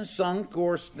actually hasn't sunk. Of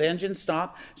course, the engine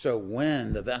stopped. So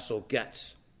when the vessel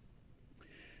gets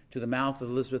to the mouth of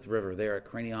the Elizabeth River there at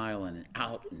Craney Island, and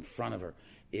out in front of her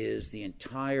is the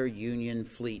entire Union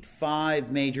fleet, 5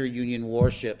 major Union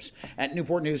warships. At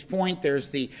Newport News Point, there's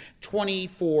the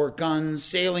 24-gun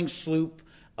sailing sloop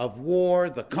of war,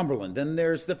 the Cumberland. Then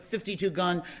there's the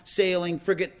 52-gun sailing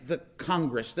frigate, the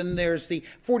Congress. Then there's the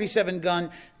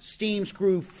 47-gun steam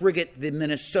screw frigate, the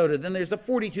Minnesota. Then there's the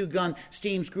 42-gun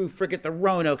steam screw frigate, the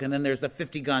Roanoke. And then there's the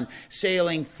 50-gun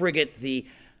sailing frigate, the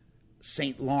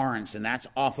St. Lawrence, and that's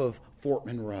off of Fort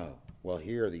Monroe. Well,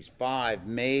 here are these 5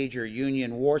 major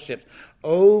Union warships,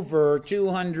 over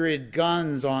 200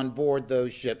 guns on board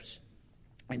those ships.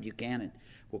 And Buchanan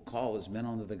will call his men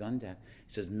onto the gun deck.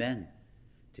 He says, men,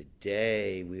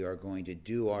 today we are going to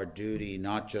do our duty,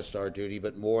 not just our duty,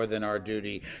 but more than our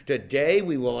duty. Today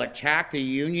we will attack the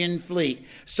Union fleet.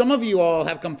 Some of you all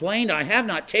have complained I have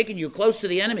not taken you close to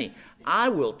the enemy. I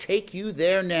will take you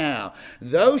there now.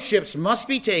 Those ships must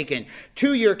be taken.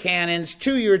 To your cannons,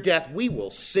 to your death. We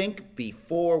will sink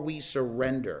before we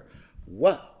surrender.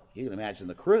 Well, you can imagine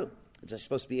the crew. It's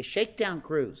supposed to be a shakedown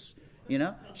cruise.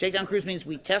 Shakedown cruise means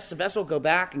we test the vessel, go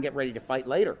back, and get ready to fight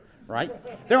later, right?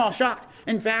 They're all shocked.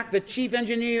 In fact, the chief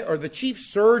engineer or the chief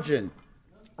surgeon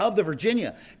of the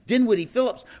Virginia, Dinwiddie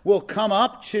Phillips, will come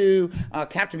up to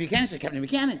Captain Buchanan and say, Captain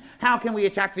Buchanan, how can we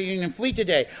attack the Union fleet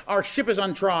today? Our ship is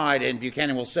untried. And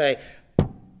Buchanan will say,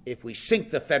 If we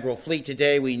sink the Federal fleet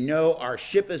today, we know our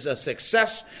ship is a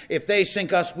success. If they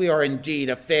sink us, we are indeed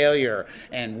a failure.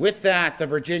 And with that, the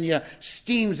Virginia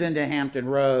steams into Hampton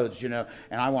Roads, And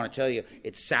I want to tell you,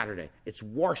 it's Saturday. It's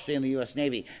wash day in the U.S.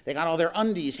 Navy. They got all their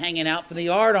undies hanging out from the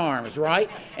yardarms, right?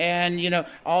 And,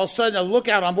 all of a sudden, a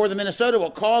lookout on board the Minnesota will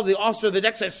call the officer of the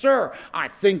deck and say, "Sir, I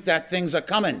think that thing's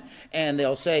a-coming." And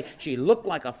they'll say, "She looked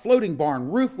like a floating barn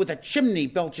roof with a chimney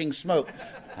belching smoke."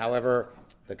 However,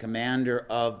 the commander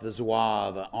of the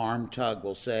Zouave, an armed tug,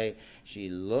 will say, "She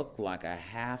looked like a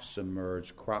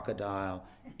half-submerged crocodile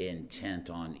intent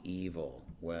on evil."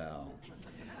 Well,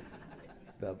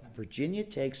 the Virginia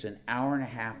takes an hour and a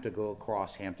half to go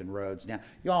across Hampton Roads. Now,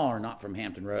 y'all are not from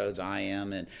Hampton Roads. I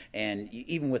am, and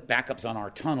even with backups on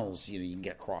our tunnels, you can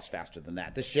get across faster than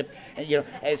that. This ship,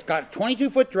 it's got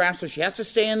 22-foot draft, so she has to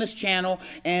stay in this channel,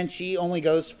 and she only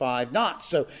goes 5 knots.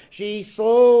 So she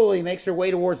slowly makes her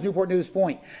way towards Newport News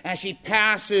Point. As she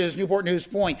passes Newport News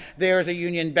Point, there's a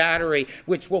Union battery,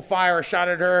 which will fire a shot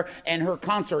at her, and her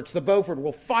consorts, the Beaufort,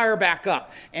 will fire back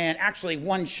up. And actually,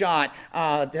 one shot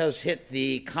does hit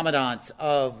the commandant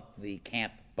of the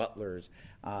Camp Butler's,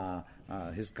 the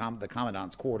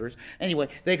commandant's quarters. Anyway,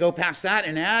 they go past that,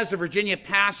 and as the Virginia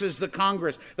passes the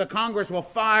Congress will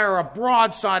fire a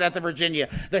broadside at the Virginia.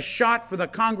 The shot for the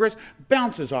Congress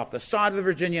bounces off the side of the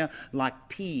Virginia like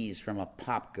peas from a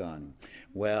pop gun.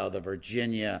 Well, the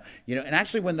Virginia, and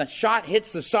actually when the shot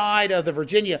hits the side of the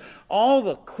Virginia, all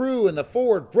the crew in the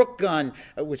forward brook gun,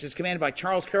 which is commanded by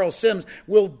Charles Carroll Sims,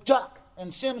 will duck.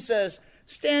 And Sims says,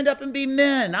 "Stand up and be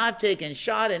men. I've taken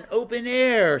shot in open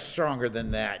air stronger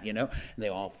than that," And they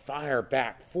all fire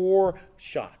back 4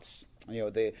 shots.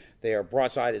 They are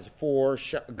broadside as 4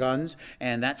 guns,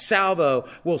 and that salvo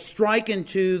will strike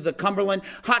into the Cumberland.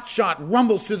 Hot shot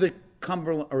rumbles through the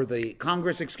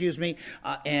Congress,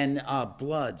 and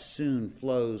blood soon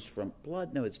flows from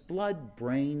it's blood,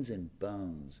 brains, and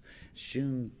bones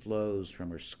soon flows from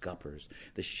her scuppers.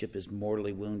 The ship is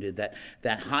mortally wounded.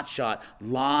 That hot shot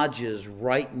lodges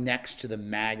right next to the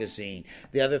magazine.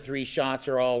 The other 3 shots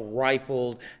are all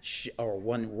rifled, or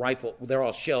one rifle. They're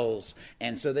all shells,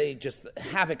 and so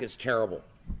havoc is terrible.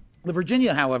 The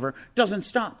Virginia, however, doesn't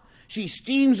stop. She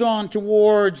steams on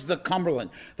towards the Cumberland.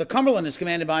 The Cumberland is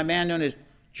commanded by a man known as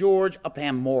George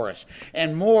Upham Morris.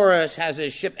 And Morris has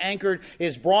his ship anchored,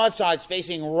 his broadsides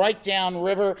facing right down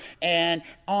river, and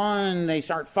they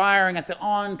start firing at the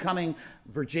oncoming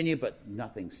Virginia, but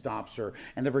nothing stops her.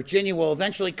 And the Virginia will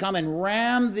eventually come and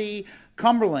ram the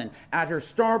Cumberland at her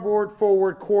starboard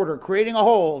forward quarter, creating a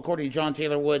hole, according to John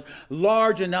Taylor Wood,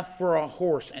 large enough for a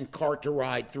horse and cart to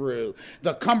ride through.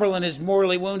 The Cumberland is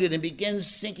mortally wounded and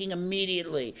begins sinking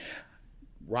immediately.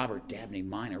 Robert Dabney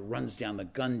Minor runs down the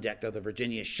gun deck of the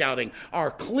Virginia shouting, "Our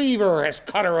cleaver has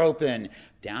cut her open."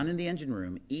 Down in the engine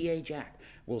room, E.A. Jack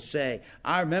will say,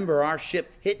 "I remember our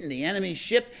ship hitting the enemy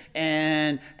ship,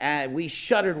 and we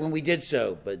shuddered when we did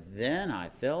so. But then I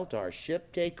felt our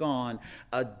ship take on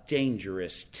a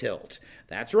dangerous tilt."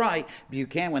 That's right.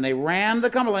 Buchanan, when they rammed the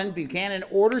Cumberland, Buchanan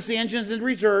orders the engines in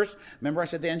reverse. Remember I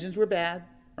said the engines were bad?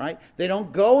 Right? They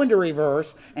don't go into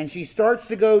reverse, and she starts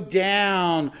to go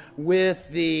down with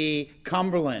the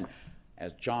Cumberland.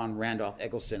 As John Randolph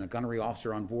Eggleston, a gunnery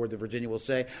officer on board the Virginia, will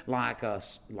say, like a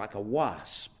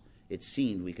wasp, it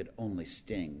seemed we could only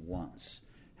sting once.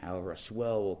 However, a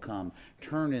swell will come,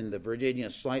 turning the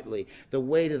Virginia slightly. The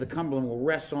weight of the Cumberland will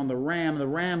rest on the ram. The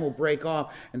ram will break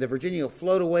off, and the Virginia will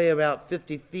float away about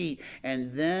 50 feet.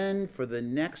 And then, for the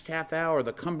next half hour,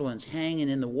 the Cumberland's hanging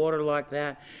in the water like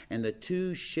that, and the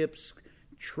 2 ships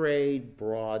trade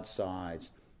broadsides.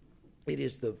 It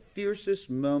is the fiercest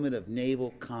moment of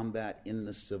naval combat in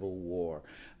the Civil War.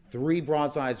 3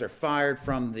 broadsides are fired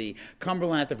from the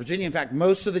Cumberland at the Virginia. In fact,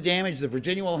 most of the damage the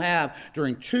Virginia will have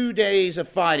during 2 days of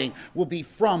fighting will be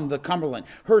from the Cumberland.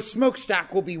 Her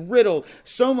smokestack will be riddled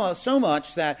so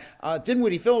much that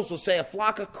Dinwiddie Phillips will say a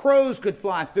flock of crows could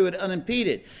fly through it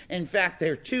unimpeded. In fact,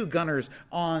 there are 2 gunners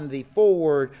on the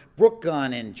forward brook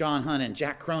gun, and John Hunt and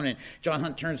Jack Cronin. John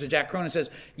Hunt turns to Jack Cronin and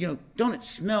says, "Don't it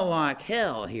smell like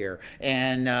hell here?"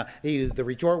 And the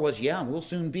retort was, "Yeah, we'll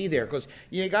soon be there." Because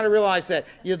you got to realize that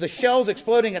the shells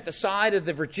exploding at the side of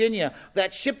the Virginia,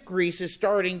 that ship grease is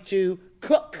starting to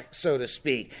cook, so to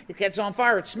speak. It gets on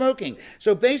fire, it's smoking.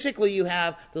 So basically you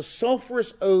have the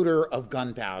sulfurous odor of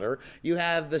gunpowder, you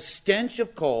have the stench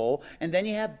of coal, and then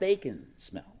you have bacon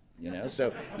smell.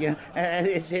 So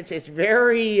it's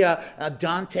very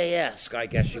Dante-esque, I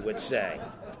guess you would say.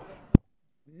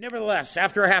 Nevertheless,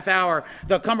 after a half hour,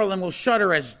 the Cumberland will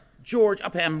shudder as George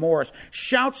Upham Morris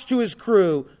shouts to his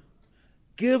crew,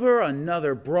 "Give her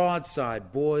another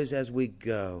broadside, boys, as we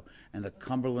go." and the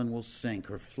Cumberland will sink,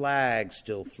 her flag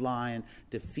still flying,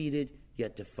 defeated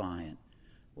yet defiant.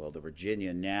 Well, the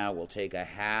Virginia now will take a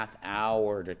half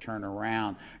hour to turn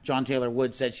around. John Taylor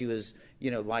Wood said she was,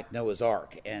 like Noah's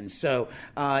Ark. And so,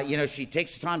 she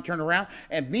takes the time to turn around.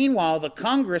 And meanwhile, the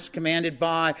Congress, commanded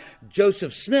by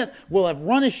Joseph Smith, will have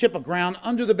run his ship aground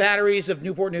under the batteries of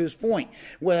Newport News Point.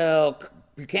 Well,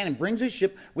 Buchanan brings his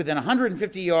ship within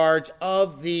 150 yards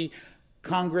of the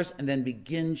Congress and then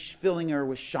begins filling her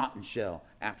with shot and shell.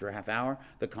 After a half hour,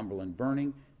 the Cumberland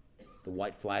burning, the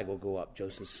white flag will go up.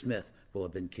 Joseph Smith will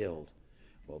have been killed.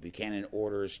 Well, Buchanan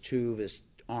orders two of his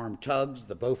armed tugs,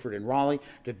 the Beaufort and Raleigh,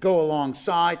 to go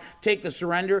alongside, take the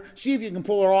surrender, see if you can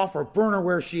pull her off or burn her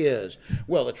where she is.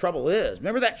 Well, the trouble is,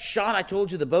 remember that shot I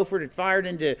told you the Beaufort had fired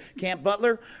into Camp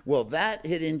Butler? Well, that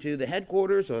hit into the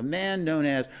headquarters of a man known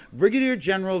as Brigadier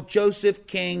General Joseph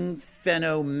King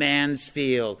Fenno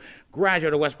Mansfield,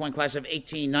 graduate of West Point class of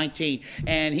 1819,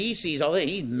 and he sees all that.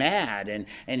 He's mad,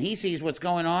 and he sees what's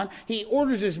going on. He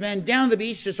orders his men down the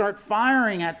beach to start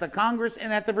firing at the Congress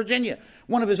and at the Virginia.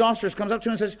 One of his officers comes up to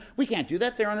him and says, "We can't do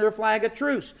that. They're under a flag of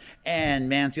truce." And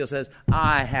Mansfield says,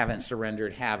 "I haven't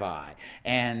surrendered, have I?"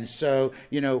 And so,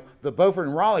 the Beaufort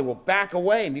and Raleigh will back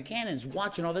away, and Buchanan's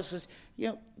watching all this because,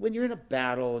 when you're in a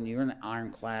battle and you're in an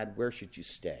ironclad, where should you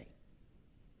stay?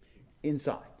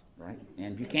 Inside. Right?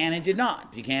 And Buchanan did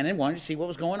not. Buchanan wanted to see what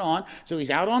was going on, so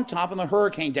he's out on top on the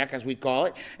hurricane deck, as we call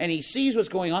it, and he sees what's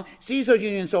going on, sees those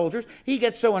Union soldiers. He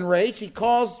gets so enraged, he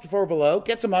calls for below,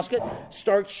 gets a musket,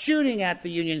 starts shooting at the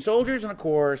Union soldiers, and of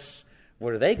course,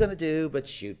 what are they going to do but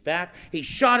shoot back? He's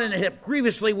shot in the hip,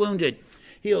 grievously wounded.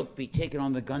 He'll be taken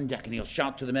on the gun deck, and he'll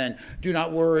shout to the men, "Do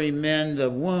not worry, men, the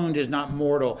wound is not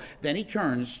mortal." Then he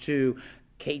turns to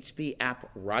Catesby Ap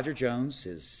Roger Jones,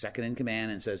 his second in command,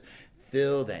 and says,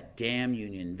 "Fill that damn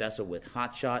Union vessel with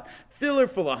hot shot. Fill her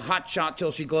full of hot shot till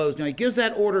she glows." Now, he gives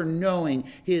that order knowing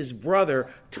his brother,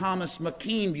 Thomas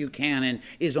McKean Buchanan,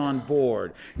 is on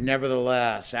board.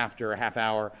 Nevertheless, after a half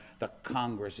hour, the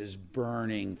Congress is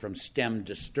burning from stem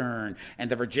to stern, and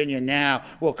the Virginia now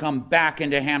will come back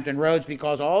into Hampton Roads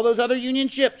because all those other Union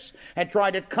ships had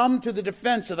tried to come to the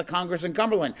defense of the Congress and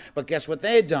Cumberland. But guess what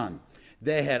they had done?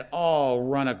 They had all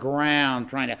run aground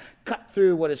trying to cut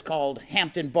through what is called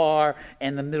Hampton Bar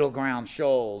and the Middle Ground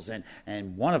Shoals.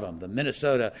 And one of them, the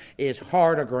Minnesota, is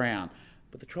hard aground.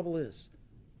 But the trouble is,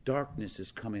 darkness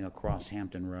is coming across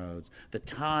Hampton Roads. The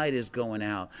tide is going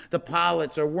out. The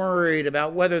pilots are worried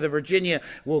about whether the Virginia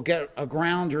will get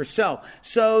aground herself.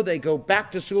 So they go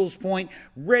back to Sewell's Point,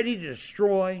 ready to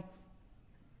destroy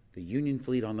the Union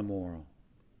fleet on the morrow.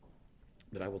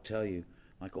 But I will tell you,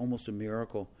 like almost a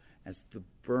miracle, as the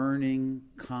burning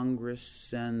Congress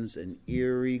sends an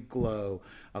eerie glow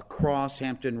across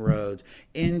Hampton Roads,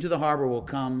 into the harbor will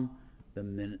come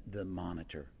the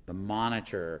Monitor. The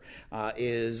Monitor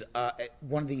is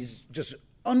one of these just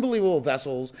unbelievable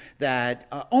vessels that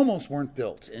almost weren't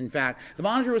built. In fact, the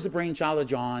Monitor was the brainchild of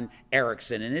John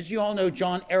Ericsson. And as you all know,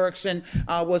 John Ericsson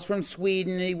was from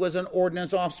Sweden. He was an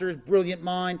ordnance officer, his brilliant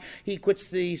mind. He quits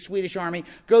the Swedish army,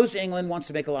 goes to England, wants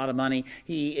to make a lot of money.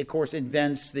 He, of course,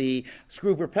 invents the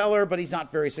screw propeller, but he's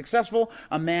not very successful.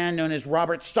 A man known as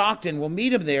Robert Stockton will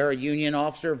meet him there, a Union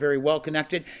officer, very well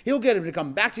connected. He'll get him to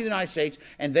come back to the United States,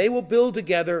 and they will build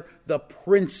together the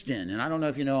Princeton. And I don't know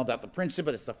if you know about the Princeton,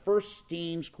 but it's the first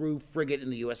steam screw frigate in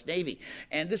the U.S. Navy.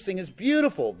 And this thing is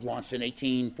beautiful, launched in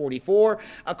 1844.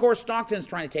 Of course, Stockton's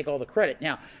trying to take all the credit.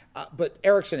 Now, but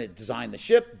Ericsson had designed the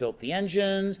ship, built the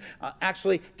engines,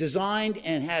 actually designed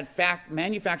and had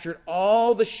manufactured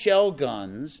all the shell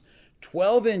guns,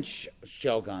 12-inch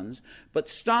shell guns, but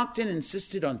Stockton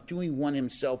insisted on doing one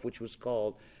himself, which was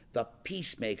called the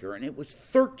Peacemaker, and it was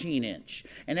 13-inch.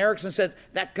 And Ericsson said,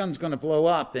 "That gun's going to blow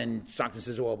up." And Stockton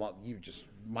says, well,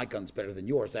 my gun's better than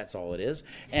yours, that's all it is.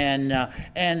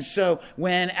 And so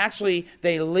when actually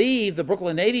they leave the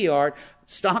Brooklyn Navy Yard,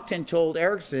 Stockton told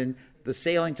Ericsson the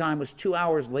sailing time was 2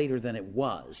 hours later than it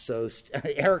was. So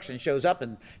Ericsson shows up,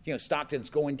 and Stockton's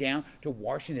going down to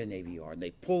Washington Navy Yard, and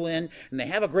they pull in, and they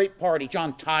have a great party.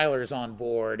 John Tyler's on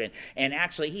board, and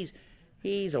actually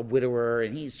he's a widower,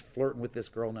 and he's flirting with this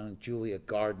girl named Julia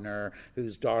Gardner,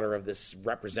 who's daughter of this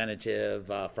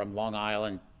representative from Long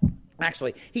Island.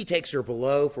 Actually, he takes her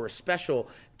below for a special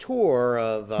tour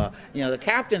of, the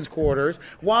captain's quarters,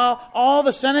 while all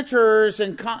the senators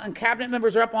and cabinet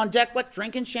members are up on deck,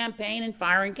 drinking champagne and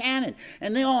firing cannon.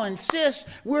 And they all insist,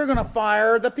 "We're going to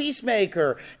fire the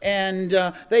Peacemaker." And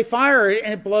they fire it,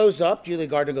 and it blows up. Julia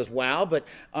Gardner goes, "Wow." But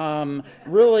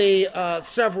really,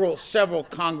 several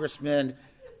congressmen,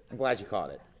 I'm glad you caught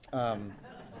it,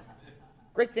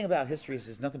 great thing about history is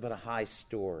it's nothing but a high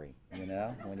story,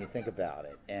 when you think about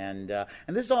it. And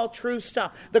this is all true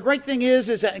stuff. The great thing is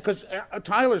that because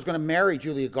Tyler's going to marry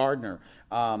Julia Gardner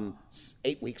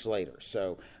 8 weeks later,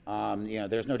 so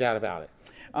there's no doubt about it.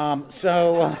 And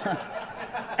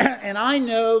I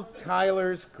know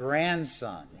Tyler's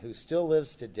grandson, who still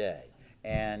lives today.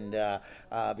 And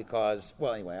because,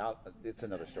 well, anyway, it's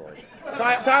another story.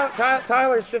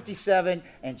 Tyler's 57,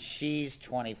 and she's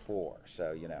 24.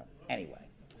 So, anyway.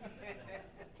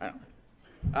 I don't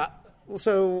know.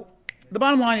 So the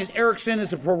bottom line is Erickson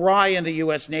is a pariah in the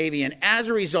U.S. Navy, and as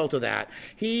a result of that,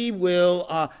 he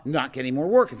will not get any more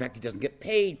work. In fact, he doesn't get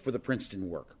paid for the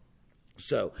Princeton work.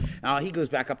 So he goes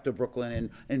back up to Brooklyn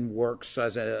and works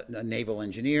as a naval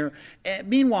engineer. And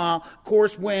meanwhile, of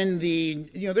course, when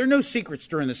there are no secrets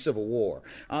during the Civil War.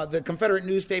 The Confederate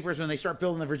newspapers, when they start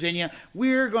building the Virginia,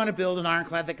 we're going to build an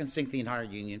ironclad that can sink the entire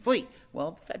Union fleet.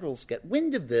 Well, the Federals get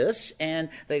wind of this, and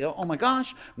they go, oh my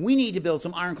gosh, we need to build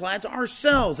some ironclads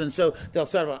ourselves. And so they'll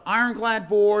set up an ironclad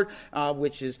board,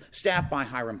 which is staffed by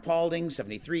Hiram Paulding,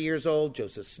 73 years old,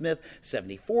 Joseph Smith,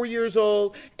 74 years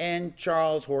old, and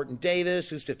Charles Horton Davis,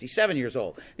 who's 57 years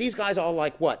old. These guys all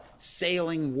like what?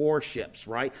 Sailing warships,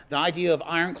 right? The idea of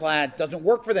ironclad doesn't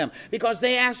work for them because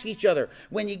they ask each other,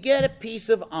 when you get a piece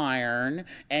of iron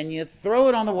and you throw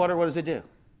it on the water, what does it do?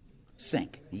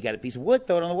 Sink. You got a piece of wood,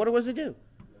 throw it on the water, what does it do?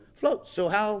 Float. So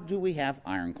how do we have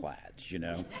ironclads,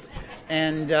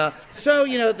 And so,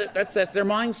 that's their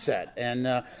mindset.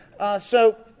 And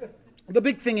so the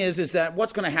big thing is that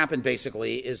what's going to happen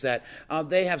basically is that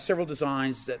they have several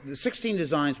designs. The 16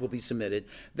 designs will be submitted.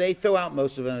 They throw out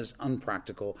most of them as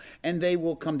unpractical, and they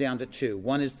will come down to two.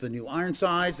 One is the new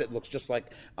Ironsides that looks just like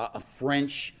a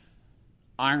French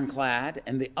ironclad,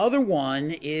 and the other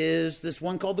one is this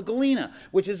one called the Galena,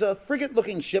 which is a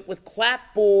frigate-looking ship with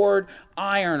clapboard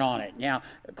iron on it. Now,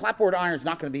 clapboard iron is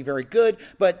not going to be very good,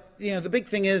 but the big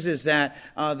thing is that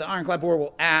the ironclad board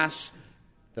will ask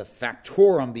the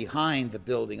factotum behind the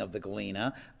building of the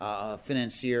Galena,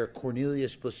 financier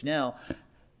Cornelius Bushnell,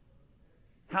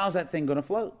 how's that thing going to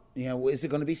float? Is it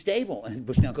going to be stable? And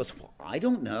Bushnell goes, well, I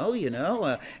don't know,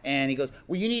 and he goes,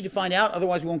 well, you need to find out,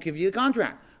 otherwise we won't give you the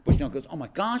contract. Bushnell goes, oh my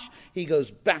gosh. He goes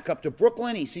back up to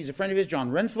Brooklyn. He sees a friend of his, John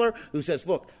Rensselaer, who says,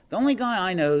 look, the only guy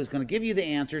I know who's going to give you the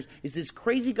answers is this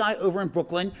crazy guy over in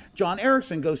Brooklyn, John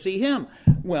Erickson. Go see him.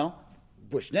 Well,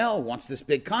 Bushnell wants this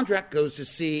big contract, goes to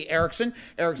see Erickson.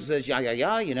 Erickson says, yeah,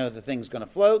 the thing's going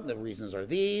to float. The reasons are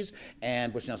these.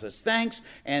 And Bushnell says, thanks.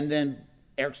 And then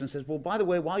Erickson says, well, by the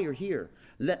way, while you're here,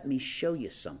 let me show you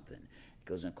something. He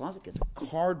goes in a closet, gets a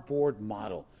cardboard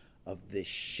model of this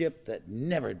ship that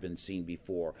never had been seen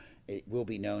before. It will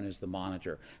be known as the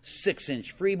Monitor.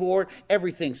 6-inch freeboard.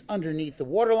 Everything's underneath the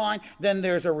waterline. Then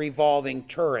there's a revolving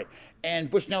turret. And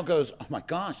Bushnell goes, oh my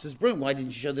gosh, this is brilliant. Why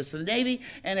didn't you show this to the Navy?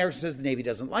 And Erickson says, the Navy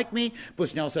doesn't like me.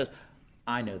 Bushnell says,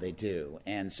 I know they do.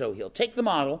 And so he'll take the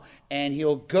model and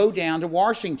he'll go down to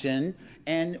Washington,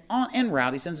 and en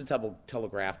route he sends a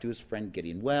telegraph to his friend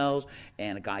Gideon Wells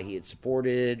and a guy he had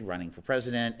supported running for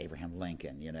president, Abraham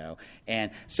Lincoln,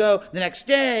 And so the next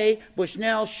day,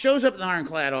 Bushnell shows up in the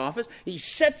ironclad office. He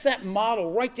sets that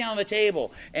model right down on the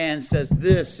table and says,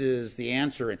 this is the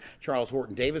answer. And Charles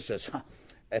Horton Davis says,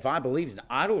 if I believed in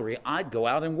idolatry, I'd go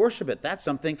out and worship it. That's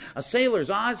something a sailor's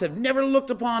eyes have never looked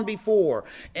upon before.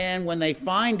 And when they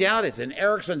find out it's an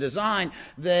Erickson design,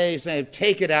 they say,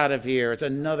 take it out of here. It's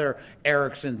another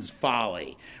Erickson's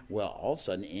folly. Well, all of a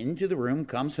sudden, into the room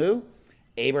comes who?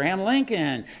 Abraham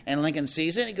Lincoln. And Lincoln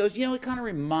sees it and he goes, it kind of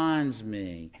reminds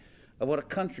me of what a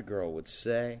country girl would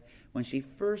say when she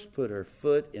first put her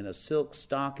foot in a silk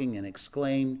stocking and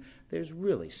exclaimed, there's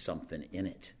really something in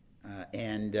it.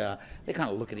 And they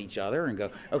kind of look at each other and go,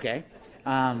 okay.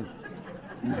 Right?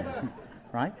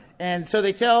 And so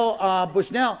they tell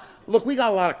Bushnell, look, we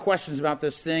got a lot of questions about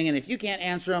this thing, and if you can't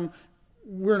answer them,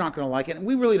 we're not going to like it. And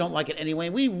we really don't like it anyway.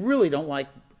 We really don't like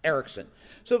Erickson.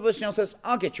 So Bushnell says,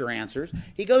 I'll get your answers.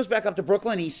 He goes back up to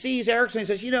Brooklyn. He sees Erickson. He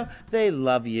says, they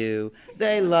love you.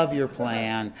 They love your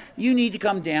plan. You need to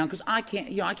come down because I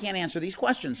can't answer these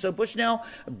questions. So Bushnell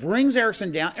brings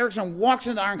Erickson down. Erickson walks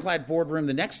into the ironclad boardroom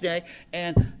the next day,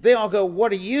 and they all go,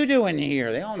 what are you doing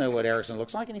here? They all know what Erickson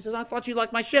looks like. And he says, I thought you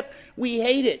liked my ship. We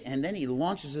hate it. And then he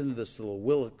launches into this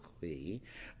soliloquy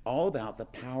all about the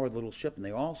power of the little ship. And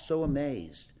they're all so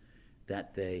amazed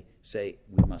that they say,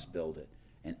 we must build it.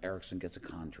 And Erickson gets a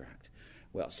contract.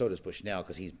 Well, so does Bushnell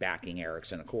because he's backing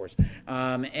Erickson, of course.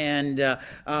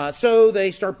 So they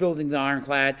start building the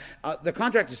ironclad. The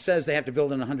contract says they have to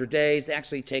build in 100 days. They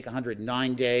actually take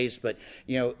 109 days, but,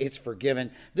 it's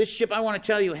forgiven. This ship, I want to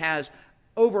tell you, has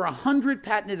over 100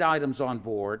 patented items on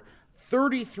board,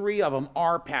 33 of them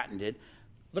are patented.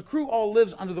 The crew all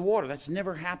lives under the water. That's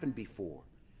never happened before,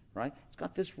 right? It's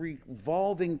got this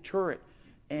revolving turret,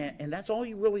 and that's all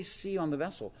you really see on the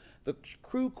vessel. The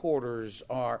crew quarters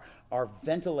are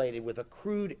ventilated with a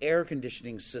crude air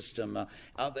conditioning system.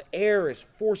 The air is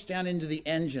forced down into the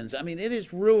engines. I mean, it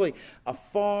is really a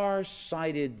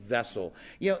far-sighted vessel.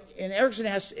 You know, and Erickson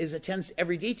attends to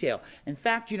every detail. In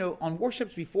fact, you know, on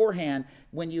warships beforehand,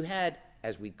 when you had,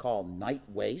 as we call, night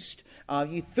waste,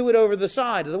 you threw it over the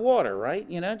side of the water, right?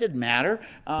 You know, it didn't matter.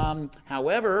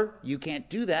 However, you can't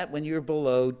do that when you're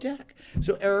below deck.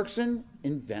 So Erickson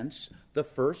invents the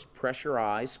first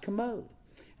pressurized commode.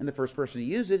 And the first person to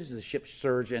use it is the ship's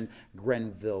surgeon,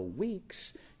 Grenville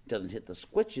Weeks. Doesn't hit the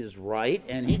switches right,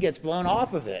 and he gets blown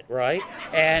off of it, right?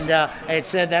 And it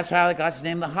said that's how it got its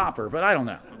name, the Hopper, but I don't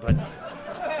know. But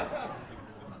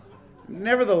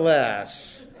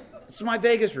nevertheless, it's my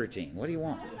Vegas routine. What do you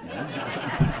want? You know?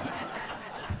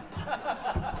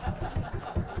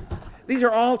 These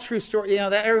are all true stories. You know,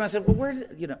 that everyone said, well, where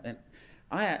did, you know, and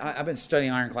I've been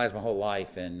studying Ironclads my whole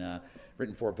life and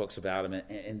written 4 books about them,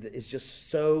 and it's just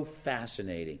so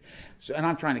fascinating. So, and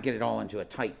I'm trying to get it all into a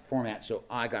tight format, so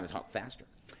I got to talk faster.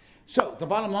 So the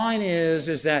bottom line is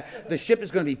that the ship is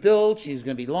going to be built, she's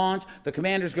going to be launched. The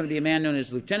commander is going to be a man known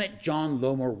as Lieutenant John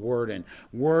Lomer Worden.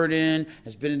 Worden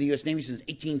has been in the U.S. Navy since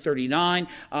 1839.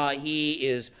 He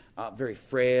is very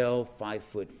frail,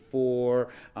 5'4",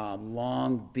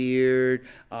 long beard,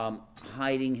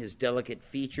 hiding his delicate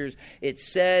features. It's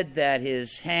said that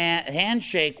his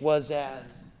handshake was as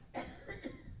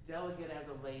delicate as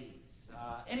a lady's.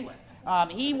 Anyway,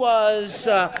 he was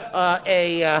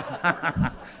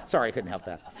sorry, I couldn't help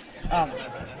that.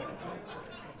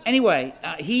 Anyway,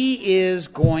 he is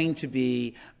going to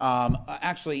be,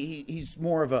 he's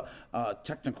more of a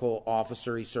technical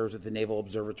officer. He serves at the Naval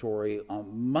Observatory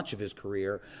much of his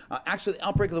career. Actually, the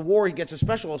outbreak of the war, he gets a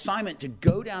special assignment to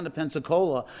go down to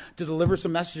Pensacola to deliver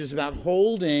some messages about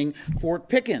holding Fort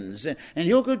Pickens. And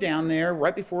he'll go down there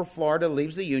right before Florida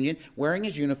leaves the Union, wearing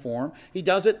his uniform. He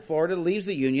does it, Florida leaves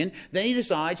the Union. Then he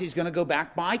decides he's going to go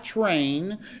back by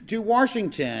train to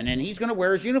Washington, and he's going to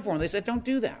wear his uniform. They said, don't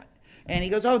do that. And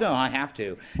he goes, oh, no, I have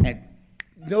to. And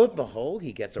lo and behold,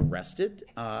 he gets arrested.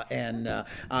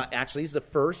 Actually, he's the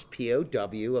first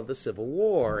POW of the Civil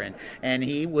War. And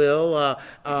he will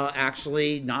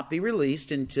actually not be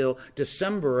released until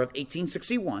December of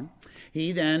 1861.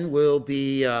 He then will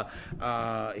be,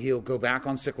 he'll go back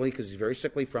on sick leave because he's very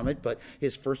sickly from it. But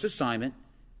his first assignment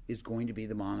is going to be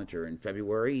the Monitor. In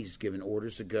February, he's given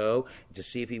orders to go to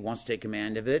see if he wants to take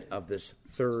command of it, of this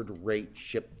third-rate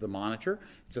ship, the Monitor.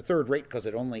 It's a third rate because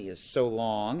it only is so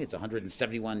long. It's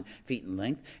 171 feet in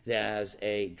length. It has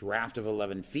a draft of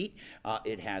 11 feet.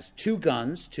 It has 2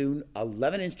 guns, 2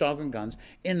 11-inch Dahlgren guns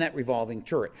in that revolving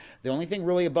turret. The only thing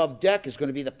really above deck is going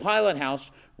to be the pilot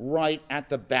house right at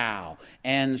the bow.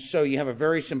 And so you have a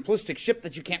very simplistic ship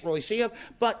that you can't really see of,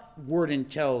 but Worden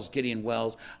tells Gideon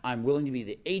Wells, I'm willing to be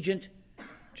the agent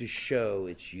to show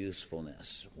its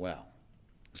usefulness. Well,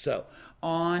 so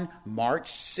on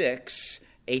March 6,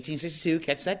 1862,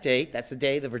 catch that date. That's the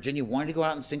day the Virginia wanted to go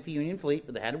out and sink the Union fleet,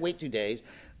 but they had to wait 2 days.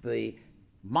 The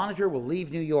Monitor will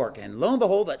leave New York, and lo and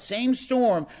behold, that same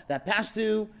storm that passed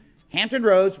through Hampton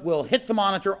Roads will hit the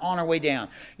Monitor on our way down.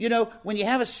 You know, when you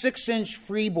have a 6-inch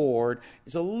freeboard,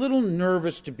 it's a little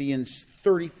nervous to be in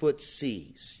 30-foot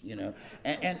seas, you know.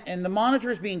 And the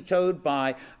Monitor is being towed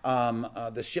by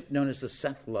the ship known as the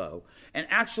Seth Low. And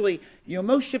actually, you know,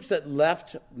 most ships that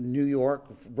left New York,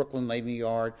 Brooklyn Navy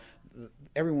Yard,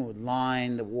 everyone would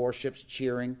line the warships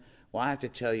cheering. Well, I have to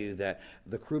tell you that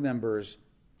the crew members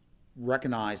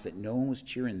recognized that no one was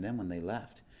cheering them when they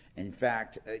left. In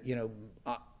fact,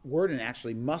 Worden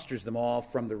actually musters them all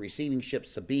from the receiving ship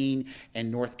Sabine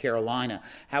and North Carolina.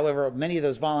 However, many of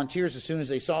those volunteers, as soon as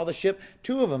they saw the ship,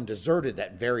 2 of them deserted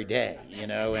that very day, you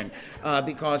know, and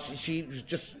because she,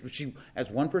 as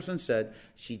one person said,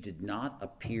 she did not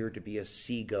appear to be a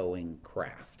seagoing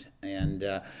craft. And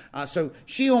so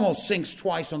she almost sinks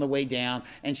twice on the way down,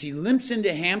 and she limps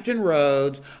into Hampton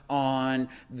Roads on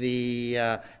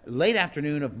the late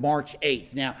afternoon of March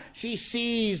 8th. Now, she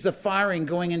sees the firing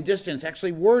going in distance.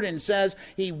 Actually, Worden says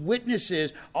he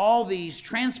witnesses all these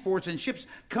transports and ships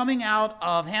coming out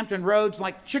of Hampton Roads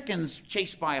like chickens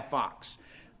chased by a fox.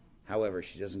 However,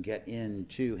 she doesn't get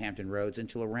into Hampton Roads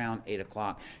until around 8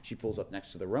 o'clock. She pulls up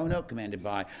next to the Roanoke, commanded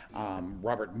by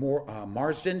Robert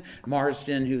Marsden.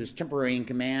 Marsden, who's temporarily in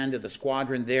command of the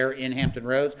squadron there in Hampton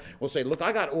Roads, will say, look,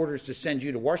 I got orders to send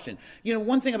you to Washington. You know,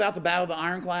 one thing about the Battle of the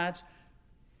Ironclads,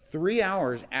 3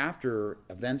 hours after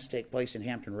events take place in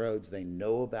Hampton Roads, they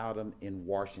know about them in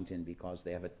Washington because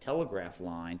they have a telegraph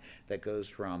line that goes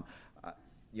from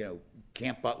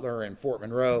Camp Butler and Fort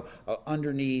Monroe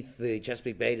underneath the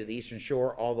Chesapeake Bay to the Eastern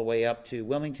Shore, all the way up to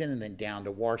Wilmington and then down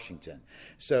to Washington.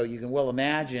 So you can well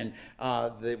imagine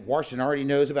that Washington already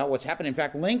knows about what's happening. In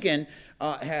fact, Lincoln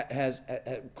has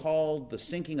called the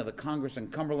sinking of the Congress in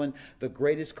Cumberland the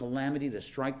greatest calamity to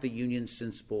strike the Union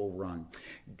since Bull Run.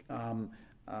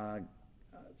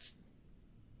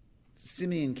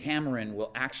 Simeon Cameron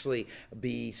will actually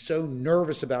be so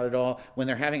nervous about it all when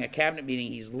they're having a cabinet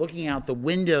meeting. He's looking out the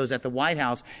windows at the White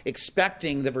House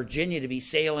expecting the Virginia to be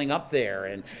sailing up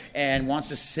there and wants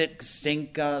to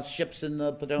sink ships in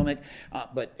the Potomac,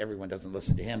 but everyone doesn't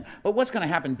listen to him. But what's going to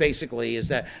happen basically is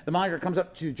that the Monitor comes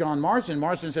up to John Marston.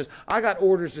 Marston says, I got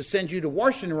orders to send you to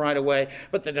Washington right away,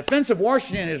 but the defense of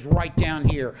Washington is right down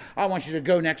here. I want you to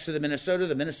go next to the Minnesota.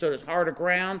 The Minnesota's hard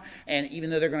aground, and even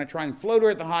though they're going to try and float her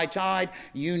at the high tide,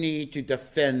 you need to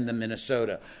defend the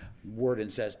Minnesota. Worden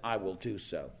says, I will do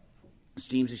so.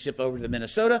 Steams his ship over to the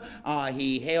Minnesota.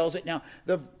 He hails it. Now,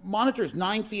 the Monitor's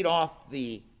 9 feet off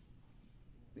the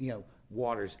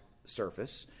water's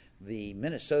surface. The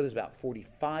Minnesota is about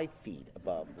 45 feet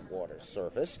above the water's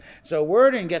surface. So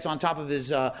Worden gets on top of his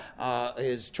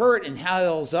turret and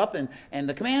hails up, and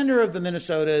the commander of the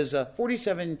Minnesota is a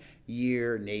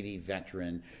 47-year Navy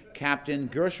veteran, Captain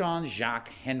Gershon Jacques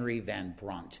Henry Van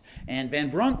Brunt. And Van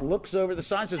Brunt looks over the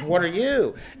side and says, what are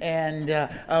you? And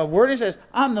Worden says,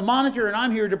 I'm the Monitor and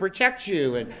I'm here to protect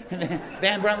you. And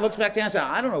Van Brunt looks back down and says,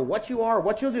 I don't know what you are,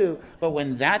 what you'll do, but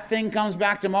when that thing comes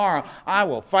back tomorrow, I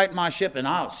will fight my ship and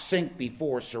I'll sink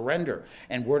before surrender.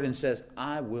 And Worden says,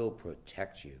 I will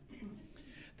protect you.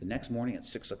 The next morning at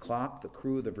 6 o'clock, the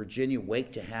crew of the Virginia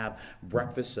wake to have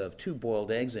breakfast of 2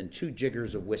 boiled eggs and 2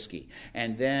 jiggers of whiskey.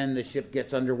 And then the ship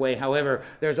gets underway. However,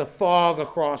 there's a fog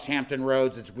across Hampton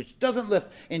Roads, which doesn't lift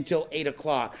until 8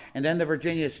 o'clock. And then the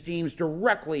Virginia steams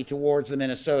directly towards the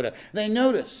Minnesota. They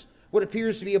notice what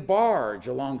appears to be a barge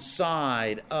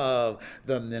alongside of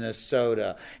the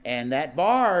Minnesota. And that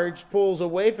barge pulls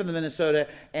away from the Minnesota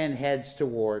and heads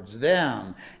towards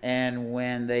them. And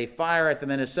when they fire at the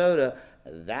Minnesota,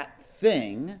 that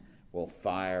thing will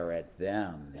fire at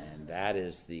them. And that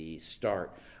is the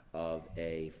start of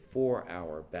a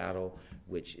 4-hour battle,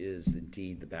 which is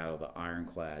indeed the Battle of the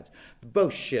Ironclads.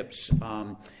 Both ships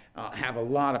have a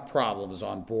lot of problems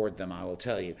on board them, I will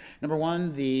tell you. Number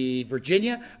one, the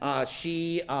Virginia,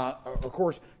 she's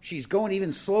going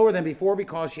even slower than before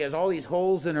because she has all these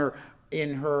holes in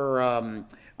her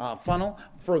funnel.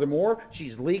 Furthermore,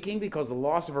 she's leaking because of the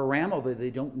loss of her ram, although they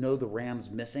don't know the ram's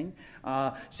missing.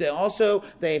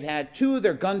 They've had 2 of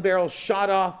their gun barrels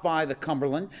shot off by the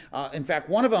Cumberland. In fact,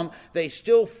 one of them, they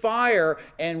still fire,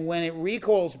 and when it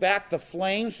recoils back, the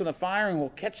flames from the firing will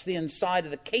catch the inside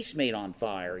of the casemate on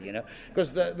fire,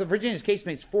 because the Virginia's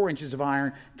casemate's 4 inches of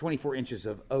iron, 24 inches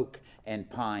of oak and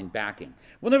pine backing.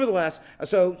 Well, nevertheless,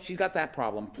 so she's got that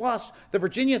problem. Plus, the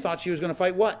Virginia thought she was going to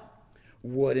fight what?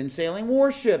 Wooden sailing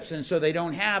warships, and so they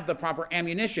don't have the proper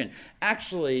ammunition.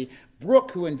 Actually,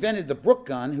 Brooke, who invented the Brooke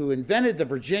gun, who invented the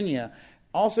Virginia,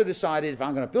 also decided, if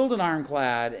I'm going to build an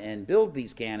ironclad and build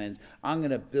these cannons, I'm going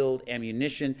to build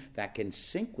ammunition that can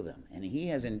sink with them. And he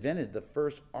has invented the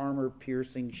first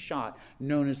armor-piercing shot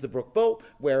known as the Brooke bolt.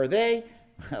 Where are they?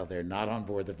 Well, they're not on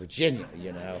board the Virginia,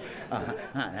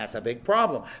 That's a big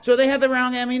problem. So they have the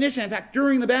wrong ammunition. In fact,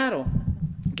 during the battle,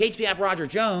 HPAP Roger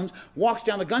Jones walks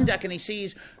down the gun deck and he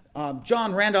sees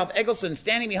John Randolph Eggleston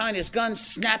standing behind his gun,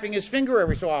 snapping his finger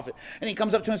every so often. And he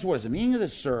comes up to him and says, what is the meaning of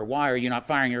this, sir? Why are you not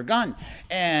firing your gun?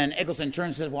 And Eggleston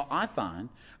turns and says, well, I find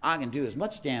I can do as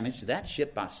much damage to that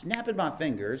ship by snapping my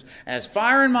fingers as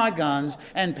firing my guns,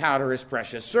 and powder is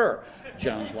precious, sir.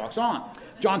 Jones walks on.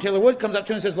 John Taylor Wood comes up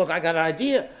to him and says, look, I got an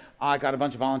idea. I got a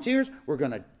bunch of volunteers. We're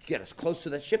going to get us close to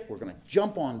that ship. We're going to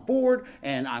jump on board,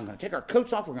 and I'm going to take our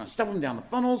coats off. We're going to stuff them down the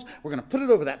funnels. We're going to put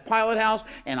it over that pilot house,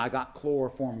 and I got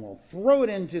chloroform. We'll throw it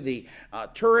into the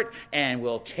turret, and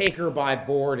we'll take her by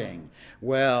boarding.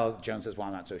 Well, Jones says, well,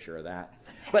 I'm not so sure of that.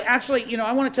 But actually,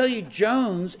 I want to tell you,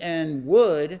 Jones and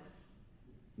Wood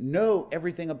know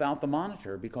everything about the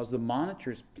Monitor because the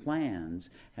Monitor's plans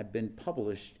have been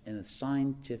published in a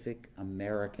Scientific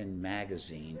American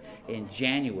magazine in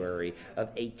January of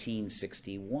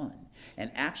 1861. And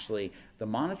actually, the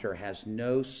Monitor has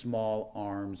no small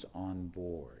arms on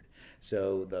board.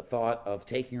 So the thought of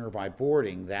taking her by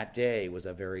boarding that day was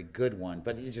a very good one,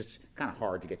 but it's just kind of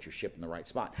hard to get your ship in the right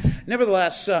spot.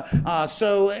 Nevertheless, so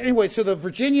the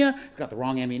Virginia got the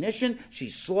wrong ammunition.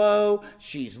 She's slow.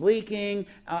 She's leaking.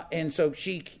 And so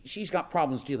she's got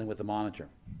problems dealing with the Monitor.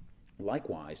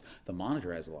 Likewise, the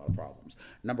Monitor has a lot of problems.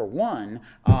 Number one,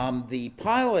 the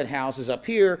pilot house is up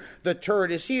here, the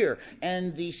turret is here,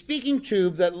 and the speaking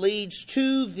tube that leads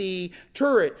to the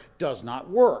turret does not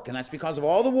work, and that's because of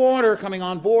all the water coming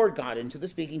on board got into the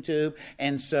speaking tube,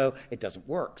 and so it doesn't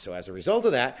work. So as a result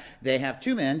of that, they have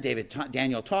two men,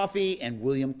 Daniel Toffey and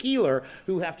William Keeler,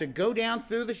 who have to go down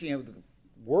through the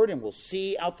Worden will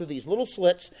see out through these little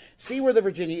slits, see where the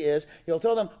Virginia is. He'll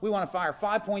tell them, we want to fire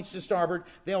 5 points to starboard.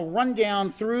 They'll run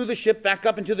down through the ship back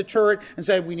up into the turret and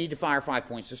say, we need to fire 5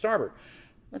 points to starboard.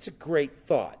 That's a great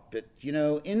thought. But,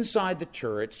 inside the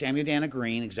turret, Samuel Dana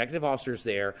Green, executive officer's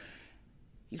there.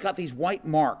 He's got these white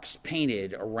marks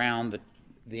painted around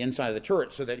the inside of the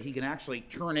turret so that he can actually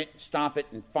turn it, stop it,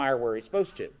 and fire where he's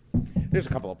supposed to. There's a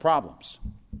couple of problems.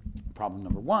 Problem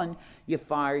number one, you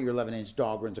fire your 11-inch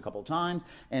Dahlgrens a couple of times,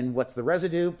 and what's the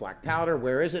residue? Black powder.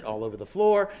 Where is it? All over the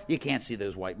floor. You can't see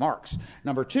those white marks.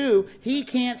 Number two, he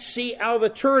can't see out of the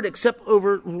turret except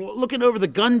looking over the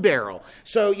gun barrel.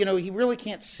 So, he really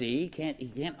can't see. He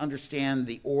can't understand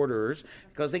the orders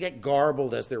because they get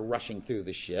garbled as they're rushing through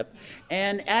the ship.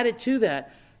 And added to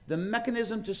that, the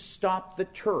mechanism to stop the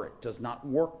turret does not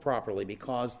work properly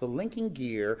because the linking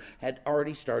gear had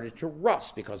already started to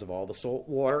rust because of all the salt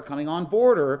water coming on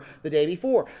board her the day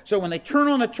before. So when they turn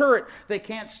on the turret, they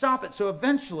can't stop it. So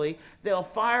eventually, they'll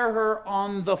fire her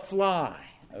on the fly.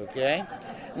 Okay?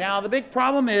 Now, the big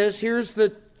problem is, here's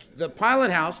the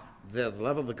pilot house. The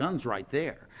level of the gun's right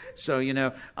there.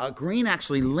 So, Green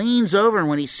actually leans over, and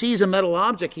when he sees a metal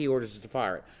object, he orders it to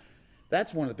fire it.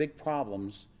 That's one of the big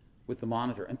problems with the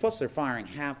Monitor, and plus they're firing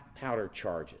half-powder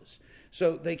charges.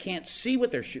 So they can't see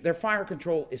what they're shooting. Their fire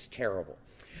control is terrible.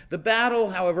 The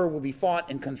battle, however, will be fought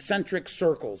in concentric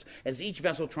circles as each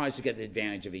vessel tries to get the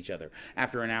advantage of each other.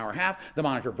 After an hour and a half, the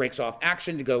Monitor breaks off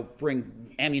action to go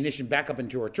bring ammunition back up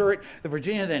into her turret. The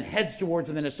Virginia then heads towards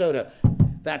the Minnesota.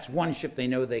 That's one ship they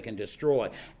know they can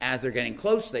destroy. As they're getting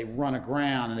close, they run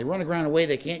aground, and they run aground in a way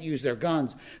they can't use their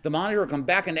guns. The Monitor will come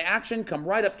back into action, come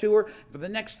right up to her. For the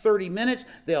next 30 minutes,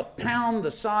 they'll pound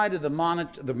the side of the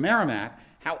Merrimack.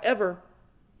 However,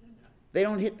 they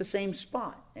don't hit the same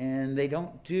spot, and they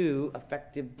don't do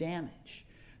effective damage.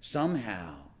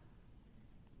 Somehow,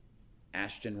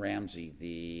 Ashton Ramsey,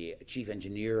 the chief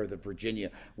engineer of the Virginia,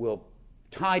 will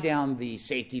tie down the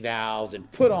safety valves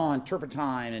and put on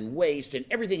turpentine and waste and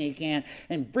everything he can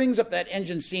and brings up that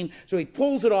engine steam. So he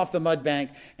pulls it off the mudbank,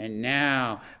 and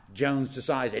now Jones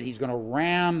decides that he's going to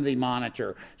ram the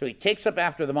Monitor. So he takes up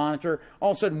after the Monitor.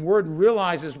 All of a sudden, Worden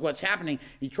realizes what's happening.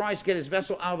 He tries to get his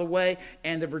vessel out of the way,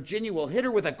 and the Virginia will hit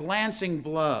her with a glancing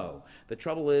blow. The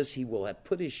trouble is he will have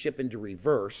put his ship into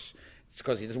reverse. It's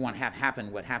because he doesn't want to have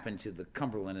happen what happened to the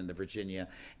Cumberland and the Virginia.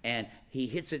 And he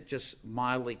hits it just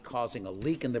mildly, causing a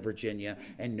leak in the Virginia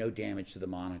and no damage to the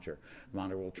Monitor. The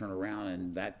Monitor will turn around,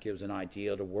 and that gives an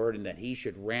idea to Worden that he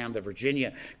should ram the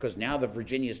Virginia, because now the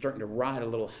Virginia is starting to ride a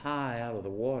little high out of the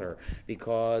water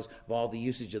because of all the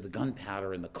usage of the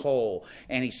gunpowder and the coal.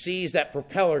 And he sees that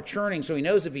propeller churning, so he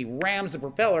knows if he rams the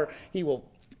propeller, he will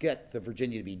get the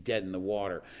Virginia to be dead in the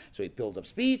water. So he builds up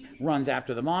speed, runs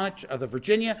after the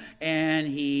Virginia, and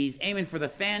he's aiming for the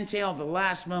fantail at the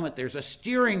last moment. There's a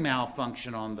steering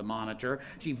malfunction on the Monitor.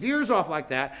 She veers off like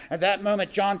that. At that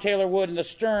moment, John Taylor Wood in the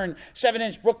stern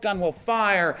 7-inch Brook gun will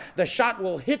fire. The shot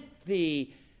will hit the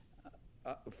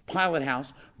pilot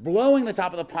house, blowing the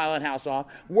top of the pilot house off.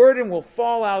 Worden will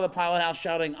fall out of the pilot house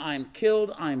shouting, "I'm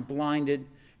killed, I'm blinded,"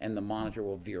 and the Monitor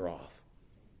will veer off.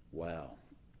 Well,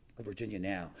 Virginia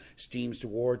now steams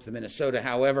towards the Minnesota.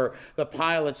 However, the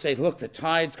pilots say, look, the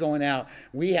tide's going out.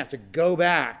 We have to go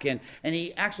back. And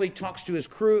he actually talks to his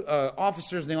crew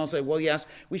officers, and they all say, well, yes,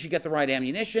 we should get the right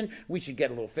ammunition. We should get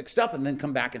a little fixed up and then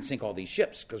come back and sink all these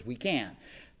ships, because we can.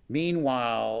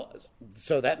 Meanwhile,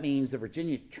 so that means the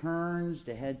Virginia turns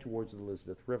to head towards the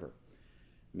Elizabeth River.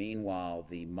 Meanwhile,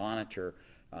 the Monitor,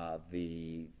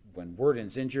 when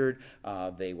Worden's injured,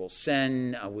 they will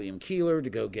send William Keeler to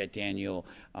go get Samuel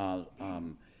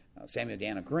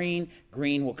Dana Green.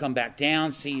 Green will come back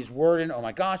down, sees Worden. Oh,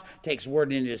 my gosh, takes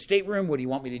Worden into his stateroom. What do you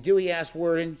want me to do, he asks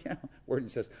Worden. Worden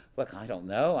says, look, I don't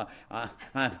know.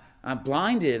 I'm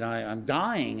blinded. I'm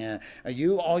dying.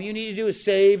 All you need to do is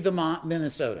save the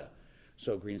Minnesota.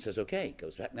 So Green says, okay,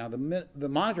 goes back. Now, the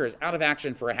Monitor is out of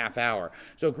action for a half hour.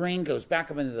 So Green goes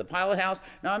back up into the pilot house.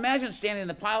 Now, imagine standing in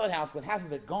the pilot house with half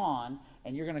of it gone,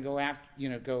 and you're going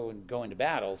to go into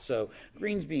battle. So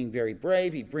Green's being very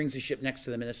brave. He brings the ship next to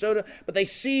the Minnesota, but they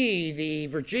see the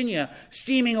Virginia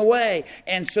steaming away.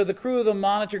 And so the crew of the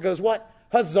Monitor goes, what?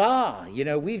 Huzzah!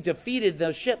 We've defeated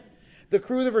the ship. The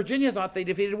crew of the Virginia thought they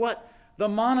defeated what? The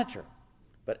Monitor.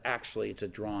 But actually, it's a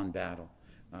drawn battle.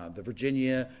 The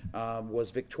Virginia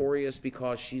was victorious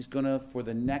because she's going to, for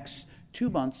the next 2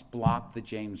 months, block the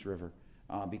James River.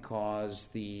 Because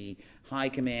the high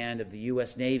command of the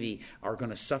U.S. Navy are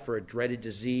going to suffer a dreaded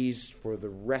disease for the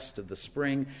rest of the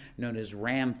spring known as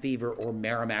ram fever or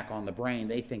Merrimack on the brain.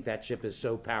 They think that ship is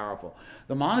so powerful.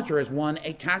 The Monitor has won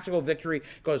a tactical victory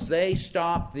because they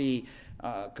stopped the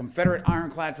Confederate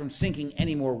ironclad from sinking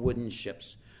any more wooden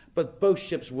ships. But both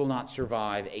ships will not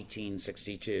survive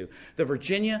 1862. The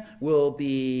Virginia will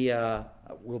be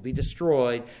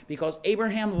destroyed because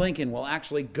Abraham Lincoln will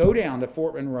actually go down to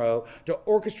Fort Monroe to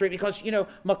orchestrate, because,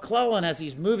 McClellan, as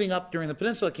he's moving up during the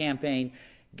Peninsula Campaign,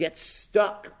 gets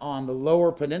stuck on the lower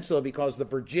peninsula because the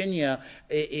Virginia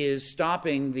is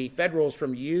stopping the Federals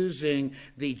from using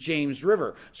the James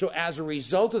River. So as a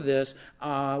result of this,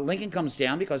 Lincoln comes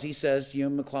down because he says,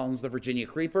 McClellan's the Virginia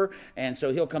Creeper, and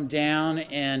so he'll come down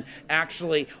and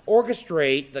actually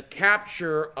orchestrate the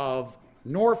capture of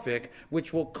Norfolk,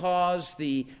 which will cause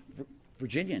the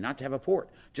Virginia not to have a port.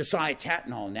 Josiah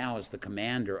Tatnall now is the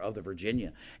commander of the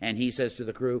Virginia, and he says to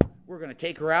the crew, we're going to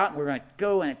take her out, and we're going to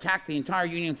go and attack the entire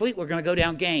Union fleet. We're going to go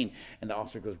down Gain. And the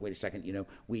officer goes, wait a second,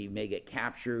 we may get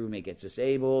captured, we may get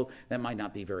disabled. That might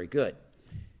not be very good.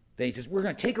 Then he says, we're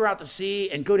going to take her out to sea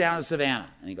and go down to Savannah.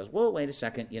 And he goes, well, wait a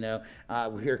second,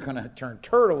 we're going to turn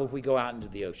turtle if we go out into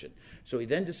the ocean. So he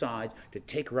then decides to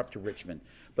take her up to Richmond.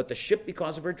 But the ship,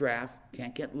 because of her draft,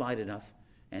 can't get light enough.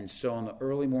 And so on the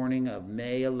early morning of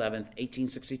May 11th,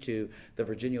 1862, the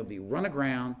Virginia will be run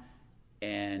aground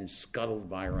and scuttled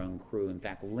by her own crew. In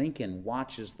fact, Lincoln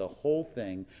watches the whole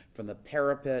thing from the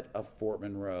parapet of Fort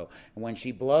Monroe. And when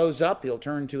she blows up, he'll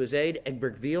turn to his aide,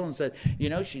 Egbert Veal, and said,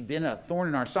 she'd been a thorn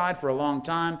in our side for a long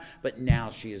time, but now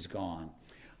she is gone.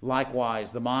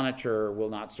 Likewise, the Monitor will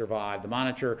not survive. The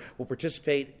Monitor will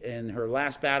participate in her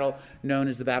last battle, known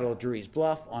as the Battle of Drewry's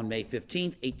Bluff, on May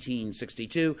 15th,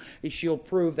 1862. She'll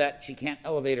prove that she can't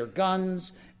elevate her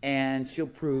guns, and she'll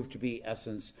prove to be,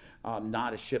 essence,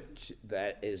 not a ship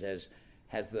that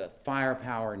has the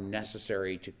firepower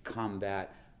necessary to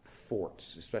combat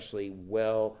forts, especially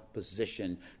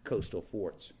well-positioned coastal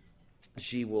forts.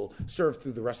 She will serve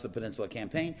through the rest of the Peninsula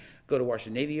Campaign, go to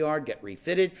Washington Navy Yard, get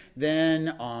refitted. Then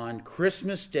on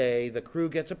Christmas Day, the crew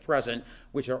gets a present,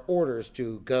 which are orders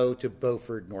to go to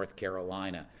Beaufort, North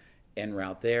Carolina. En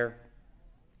route there,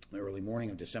 the early morning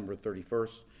of December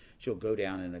 31st, she'll go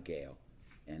down in a gale.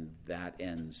 And that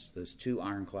ends those two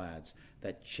ironclads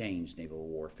that changed naval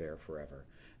warfare forever.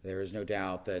 There is no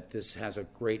doubt that this has a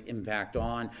great impact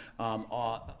on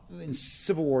in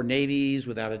Civil War navies,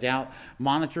 without a doubt.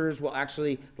 Monitors will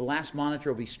actually, the last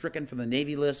Monitor will be stricken from the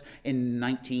Navy list in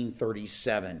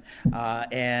 1937.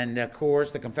 And, of course,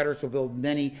 the Confederates will build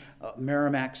many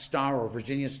Merrimack-style or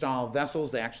Virginia-style vessels.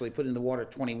 They actually put in the water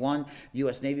 21.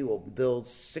 U.S. Navy will build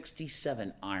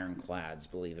 67 ironclads,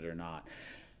 believe it or not.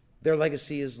 Their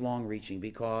legacy is long-reaching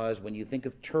because when you think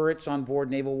of turrets on board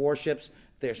naval warships,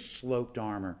 they're sloped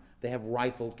armor. They have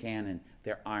rifled cannon.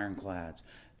 They're ironclads.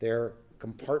 Their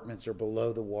compartments are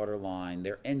below the waterline.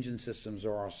 Their engine systems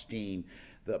are all steam.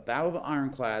 The Battle of the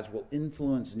Ironclads will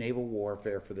influence naval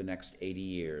warfare for the next 80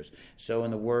 years. So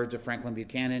in the words of Franklin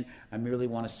Buchanan, I merely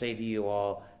want to say to you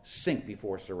all, sink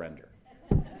before surrender.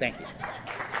 Thank you.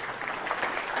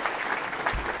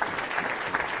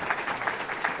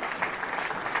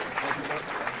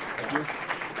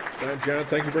 Janet,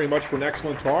 thank you very much for an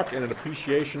excellent talk and an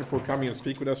appreciation for coming and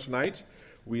speak with us tonight.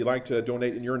 We'd like to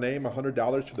donate in your name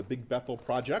 $100 to the Big Bethel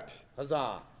Project.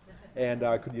 Huzzah. And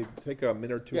could you take a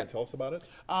minute or two and tell us about it?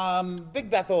 Big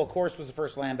Bethel, of course, was the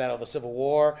first land battle of the Civil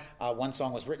War. One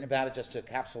song was written about it just to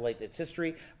encapsulate its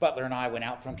history. Butler and I went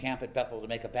out from camp at Bethel to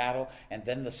make a battle, and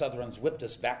then the Southrons whipped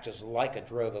us back just like a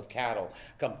drove of cattle.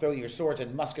 Come throw your swords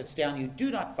and muskets down, you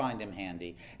do not find him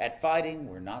handy. At fighting,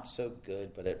 we're not so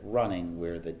good, but at running,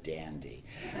 we're the dandy.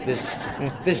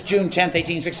 This June 10th,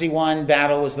 1861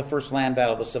 battle was the first land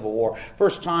battle of the Civil War.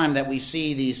 First time that we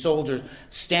see these soldiers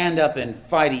stand up and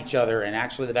fight each other. And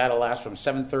actually the battle lasts from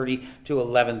 7:30 to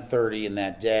 11:30 in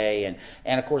that day.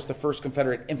 And of course the first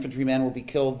Confederate infantrymen will be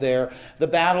killed there. The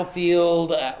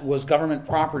battlefield was government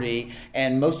property,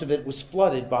 and most of it was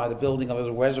flooded by the building of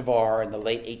a reservoir in the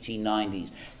late 1890s.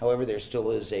 However, there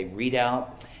still is a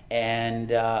redoubt.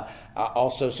 And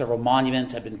Also, several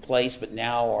monuments have been placed, but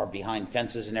now are behind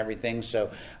fences and everything.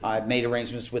 So I've made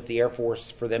arrangements with the Air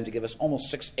Force for them to give us almost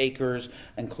 6 acres,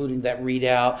 including that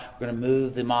readout. We're going to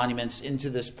move the monuments into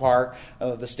this park.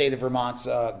 The state of Vermont's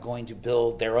going to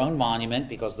build their own monument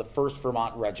because the 1st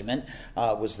Vermont Regiment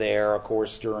was there, of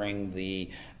course, during the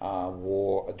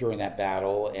war, during that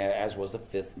battle, as was the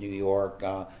 5th New York,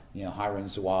 Hiram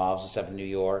Zouaves, the 7th New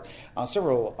York,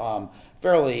 several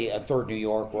fairly 3rd New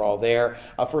York were all there.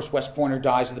 First West Pointer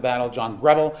dies in the battle, John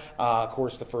Greble, of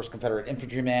course, the 1st Confederate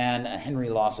infantryman, Henry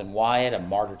Lawson Wyatt, a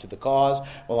martyr to the cause,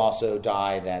 will also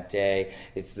die that day.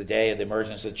 It's the day of the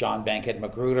emergence of John Bankhead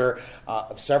Magruder.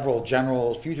 Several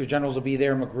generals, future generals will be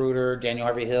there: Magruder, Daniel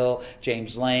Harvey Hill,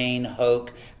 James Lane,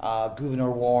 Hoke, Gouverneur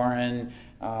Warren,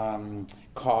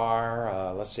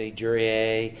 Carr,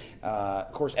 Duryea.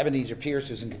 Of course, Ebenezer Pierce,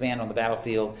 who's in command on the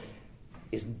battlefield,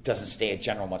 doesn't stay a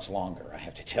general much longer, I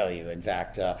have to tell you. In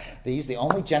fact, he's the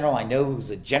only general I know who's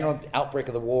a general outbreak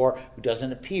of the war who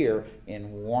doesn't appear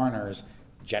in Warner's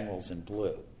Generals in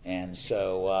Blue. And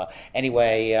so,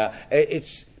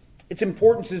 its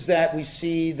importance is that we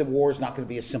see the war is not going to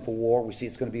be a simple war. We see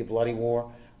it's going to be a bloody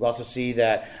war. We also see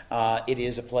that it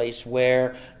is a place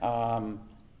where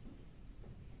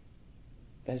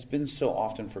that has been so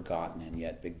often forgotten, and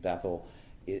yet Big Bethel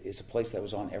is a place that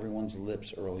was on everyone's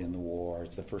lips early in the war.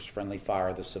 It's the first friendly fire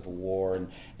of the Civil War,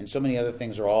 and so many other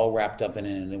things are all wrapped up in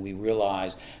it, and then we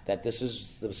realize that this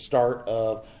is the start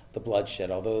of the bloodshed.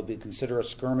 Although it would be considered a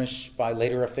skirmish by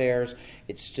later affairs,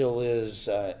 it still is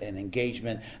an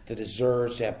engagement that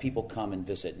deserves to have people come and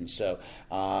visit. And so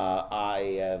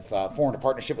I have formed a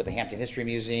partnership with the Hampton History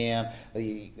Museum,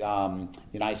 the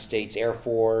United States Air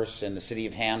Force, and the City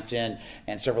of Hampton,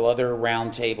 and several other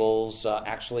roundtables.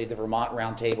 Actually, the Vermont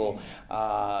Roundtable,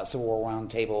 Civil War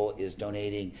Roundtable, is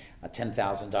donating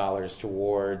 $10,000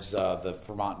 towards the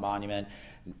Vermont Monument.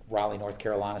 Raleigh, North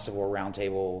Carolina Civil War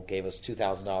Roundtable gave us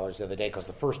 $2,000 the other day because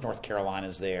the 1st North Carolina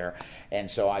is there.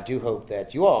 And so I do hope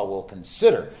that you all will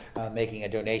consider making a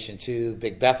donation to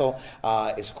Big Bethel.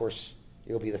 Of course,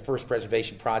 it will be the first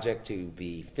preservation project to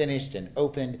be finished and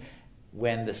opened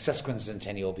when the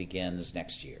sesquicentennial begins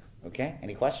next year. Okay?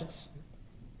 Any questions?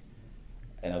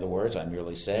 In other words, I'm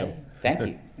merely saying thank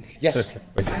you. Yes?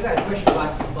 I got a question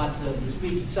about the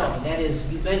speech itself, and that is,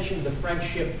 you mentioned the French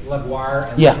ship Laguerre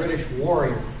and the British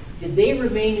Warrior. Did they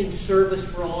remain in service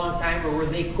for a long time, or were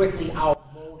they quickly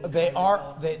outmoded? They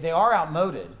are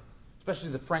outmoded, especially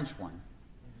the French one.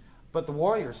 But the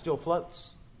Warrior still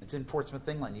floats. It's in Portsmouth,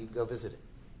 England. You can go visit it.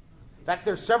 In fact,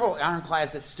 there's several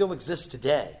ironclads that still exist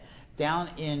today. Down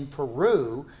in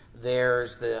Peru,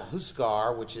 there's the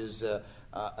Huascar, which is a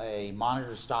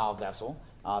monitor-style vessel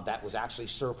that was actually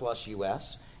surplus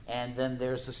U.S. And then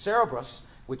there's the Cerberus,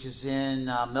 which is in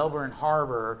Melbourne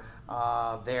Harbor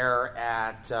there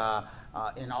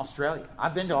in Australia.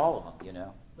 I've been to all of them, you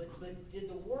know. But did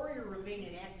the Warrior remain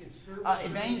in active service? It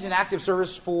remains in active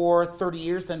service for 30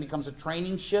 years, then becomes a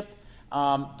training ship.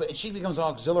 But she becomes an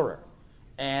auxiliary.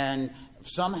 And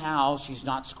somehow she's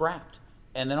not scrapped.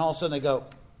 And then all of a sudden they go,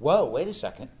 whoa, wait a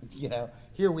second, you know,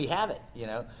 here we have it, you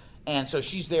know. And so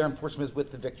she's there in Portsmouth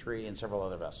with the Victory and several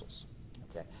other vessels.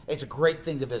 Okay, it's a great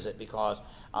thing to visit because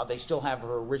they still have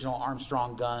her original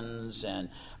Armstrong guns, and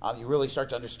you really start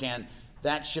to understand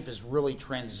that ship is really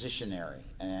transitionary,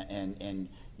 and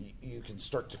you can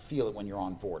start to feel it when you're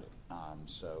on board it.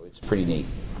 So it's pretty neat.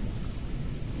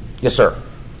 Yes, sir.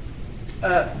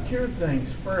 2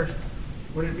 things. First,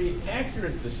 would it be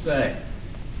accurate to say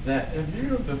that in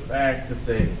view of the fact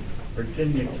that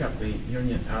Virginia kept the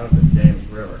Union out of the James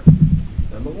River,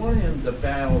 on the one hand, the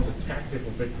battle was a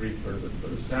tactical victory for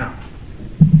the South.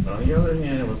 But on the other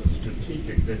hand, it was a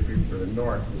strategic victory for the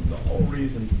North. It was the whole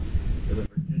reason for the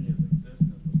Virginia's existence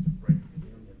was to break the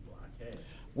Union blockade.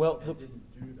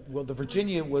 Well, the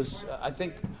Virginia was,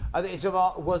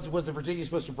 was the Virginia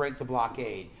supposed to break the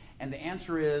blockade? And the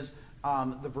answer is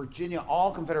the Virginia,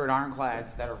 all Confederate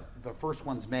ironclads that are the first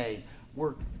ones made,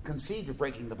 were conceived of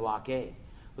breaking the blockade.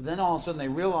 But then all of a sudden they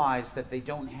realize that they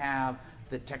don't have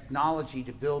the technology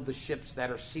to build the ships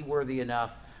that are seaworthy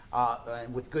enough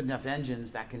and with good enough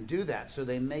engines that can do that. So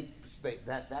they make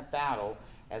that battle,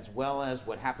 as well as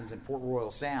what happens in Port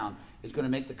Royal Sound, is going to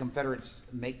make the Confederates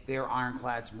make their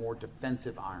ironclads more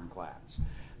defensive ironclads.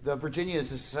 The Virginia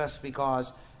is a success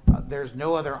because there's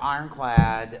no other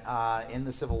ironclad in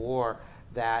the Civil War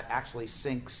that actually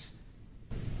sinks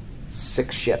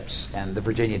 6 ships, and the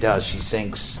Virginia does. She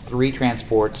sinks 3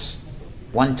 transports,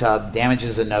 1 tug,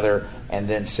 damages another, and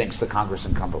then sinks the Congress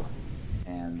and Cumberland.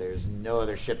 And there's no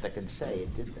other ship that can say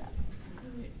it did that.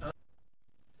 Some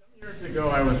years ago,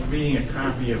 I was reading a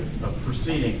copy of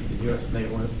Proceedings, the U.S.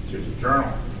 Naval Institute's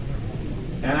journal,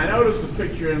 And I noticed a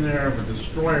picture in there of a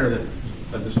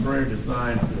destroyer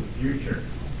designed for the future.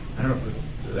 I don't know if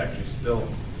this is actually still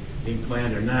being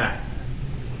planned or not.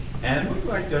 And it looked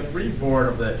like the freeboard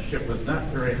of that ship was not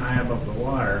very high above the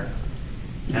water.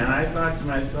 And I thought to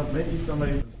myself, maybe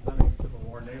somebody's studying Civil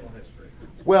War naval history.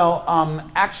 Well,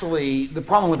 actually, the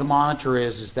problem with the Monitor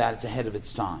is that it's ahead of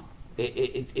its time.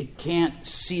 It can't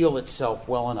seal itself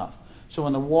well enough. So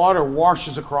when the water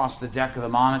washes across the deck of the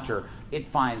Monitor, it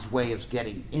finds ways of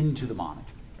getting into the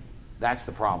Monitor. That's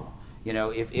the problem. You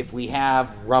know, if we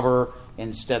have rubber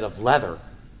instead of leather,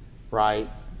 right,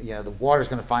 you know, the water's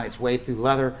going to find its way through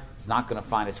leather. It's not going to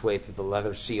find its way through the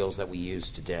leather seals that we use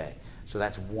today. So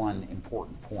that's one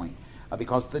important point.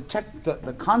 Because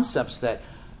the concepts that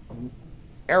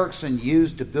Ericsson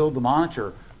used to build the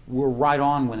Monitor were right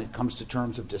on when it comes to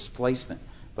terms of displacement.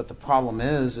 But the problem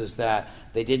is that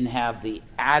they didn't have the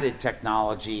added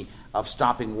technology of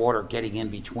stopping water getting in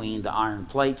between the iron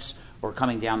plates or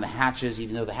coming down the hatches.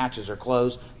 Even though the hatches are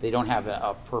closed, they don't have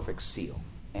a perfect seal.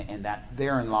 And that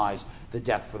therein lies the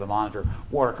depth for the Monitor.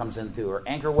 Water comes in through her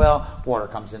anchor well, water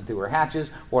comes in through her hatches,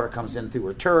 water comes in through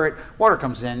her turret, water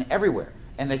comes in everywhere.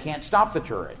 And they can't stop the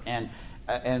turret. And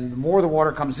the more the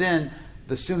water comes in,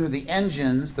 the sooner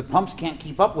the pumps can't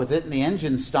keep up with it, and the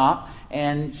engines stop,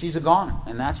 and she's a goner.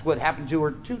 And that's what happened to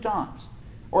her 2 times.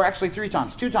 Or actually 3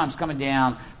 times. 2 times coming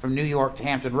down from New York to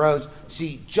Hampton Roads.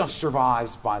 She just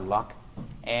survives by luck.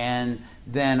 And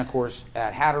then, of course,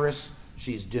 at Hatteras,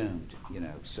 she's doomed, you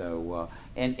know. So,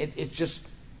 and it's just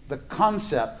the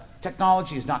concept.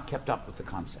 Technology has not kept up with the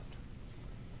concept.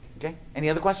 Okay? Any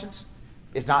other questions?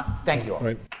 If not, thank you all.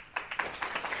 Right.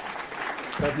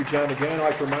 Thank you, John. Again, I'd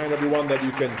like to remind everyone that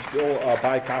you can still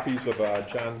buy copies of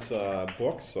John's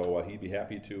books, so he'd be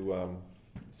happy to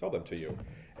sell them to you.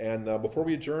 And before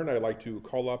we adjourn, I'd like to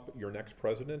call up your next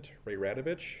president, Ray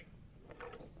Radovich.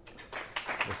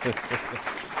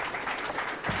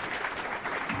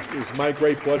 It's my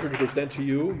great pleasure to present to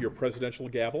you your presidential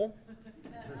gavel.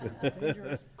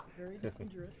 Dangerous. Very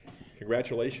dangerous.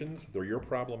 Congratulations. They're your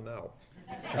problem now.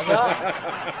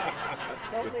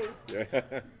 Don't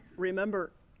leave.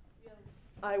 Remember,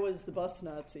 I was the bus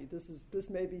Nazi. This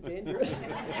may be dangerous.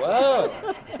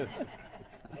 Whoa!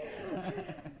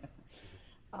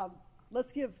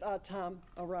 Let's give Tom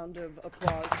a round of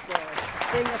applause for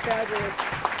being a fabulous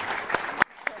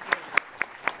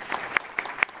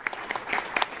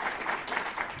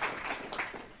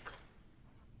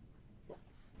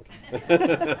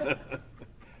president.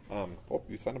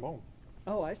 You sent him home.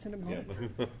 Oh, I sent him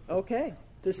home. Yeah. Okay.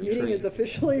 This meeting is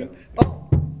officially... Oh,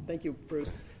 thank you,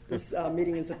 Bruce. This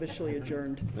meeting is officially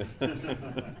adjourned. You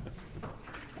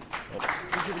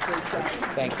did a great job.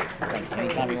 Thank you.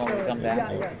 Anytime you want me to come back.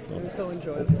 Yeah, yes. It was so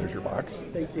enjoyable. Here's your box.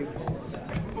 Thank you.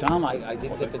 Tom, I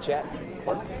didn't get the chat.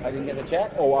 I didn't get the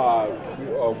chat? We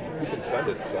can send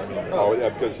it. I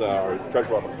mean, because our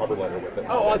treasurer will have a cover letter with it.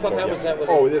 Oh, I thought that was that.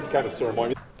 Oh, this kind of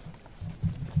ceremony.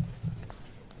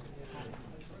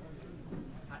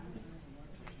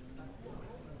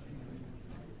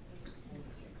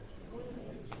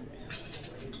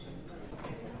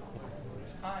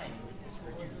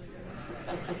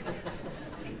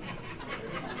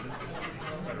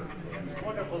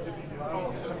 Wonderful to meet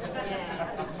you.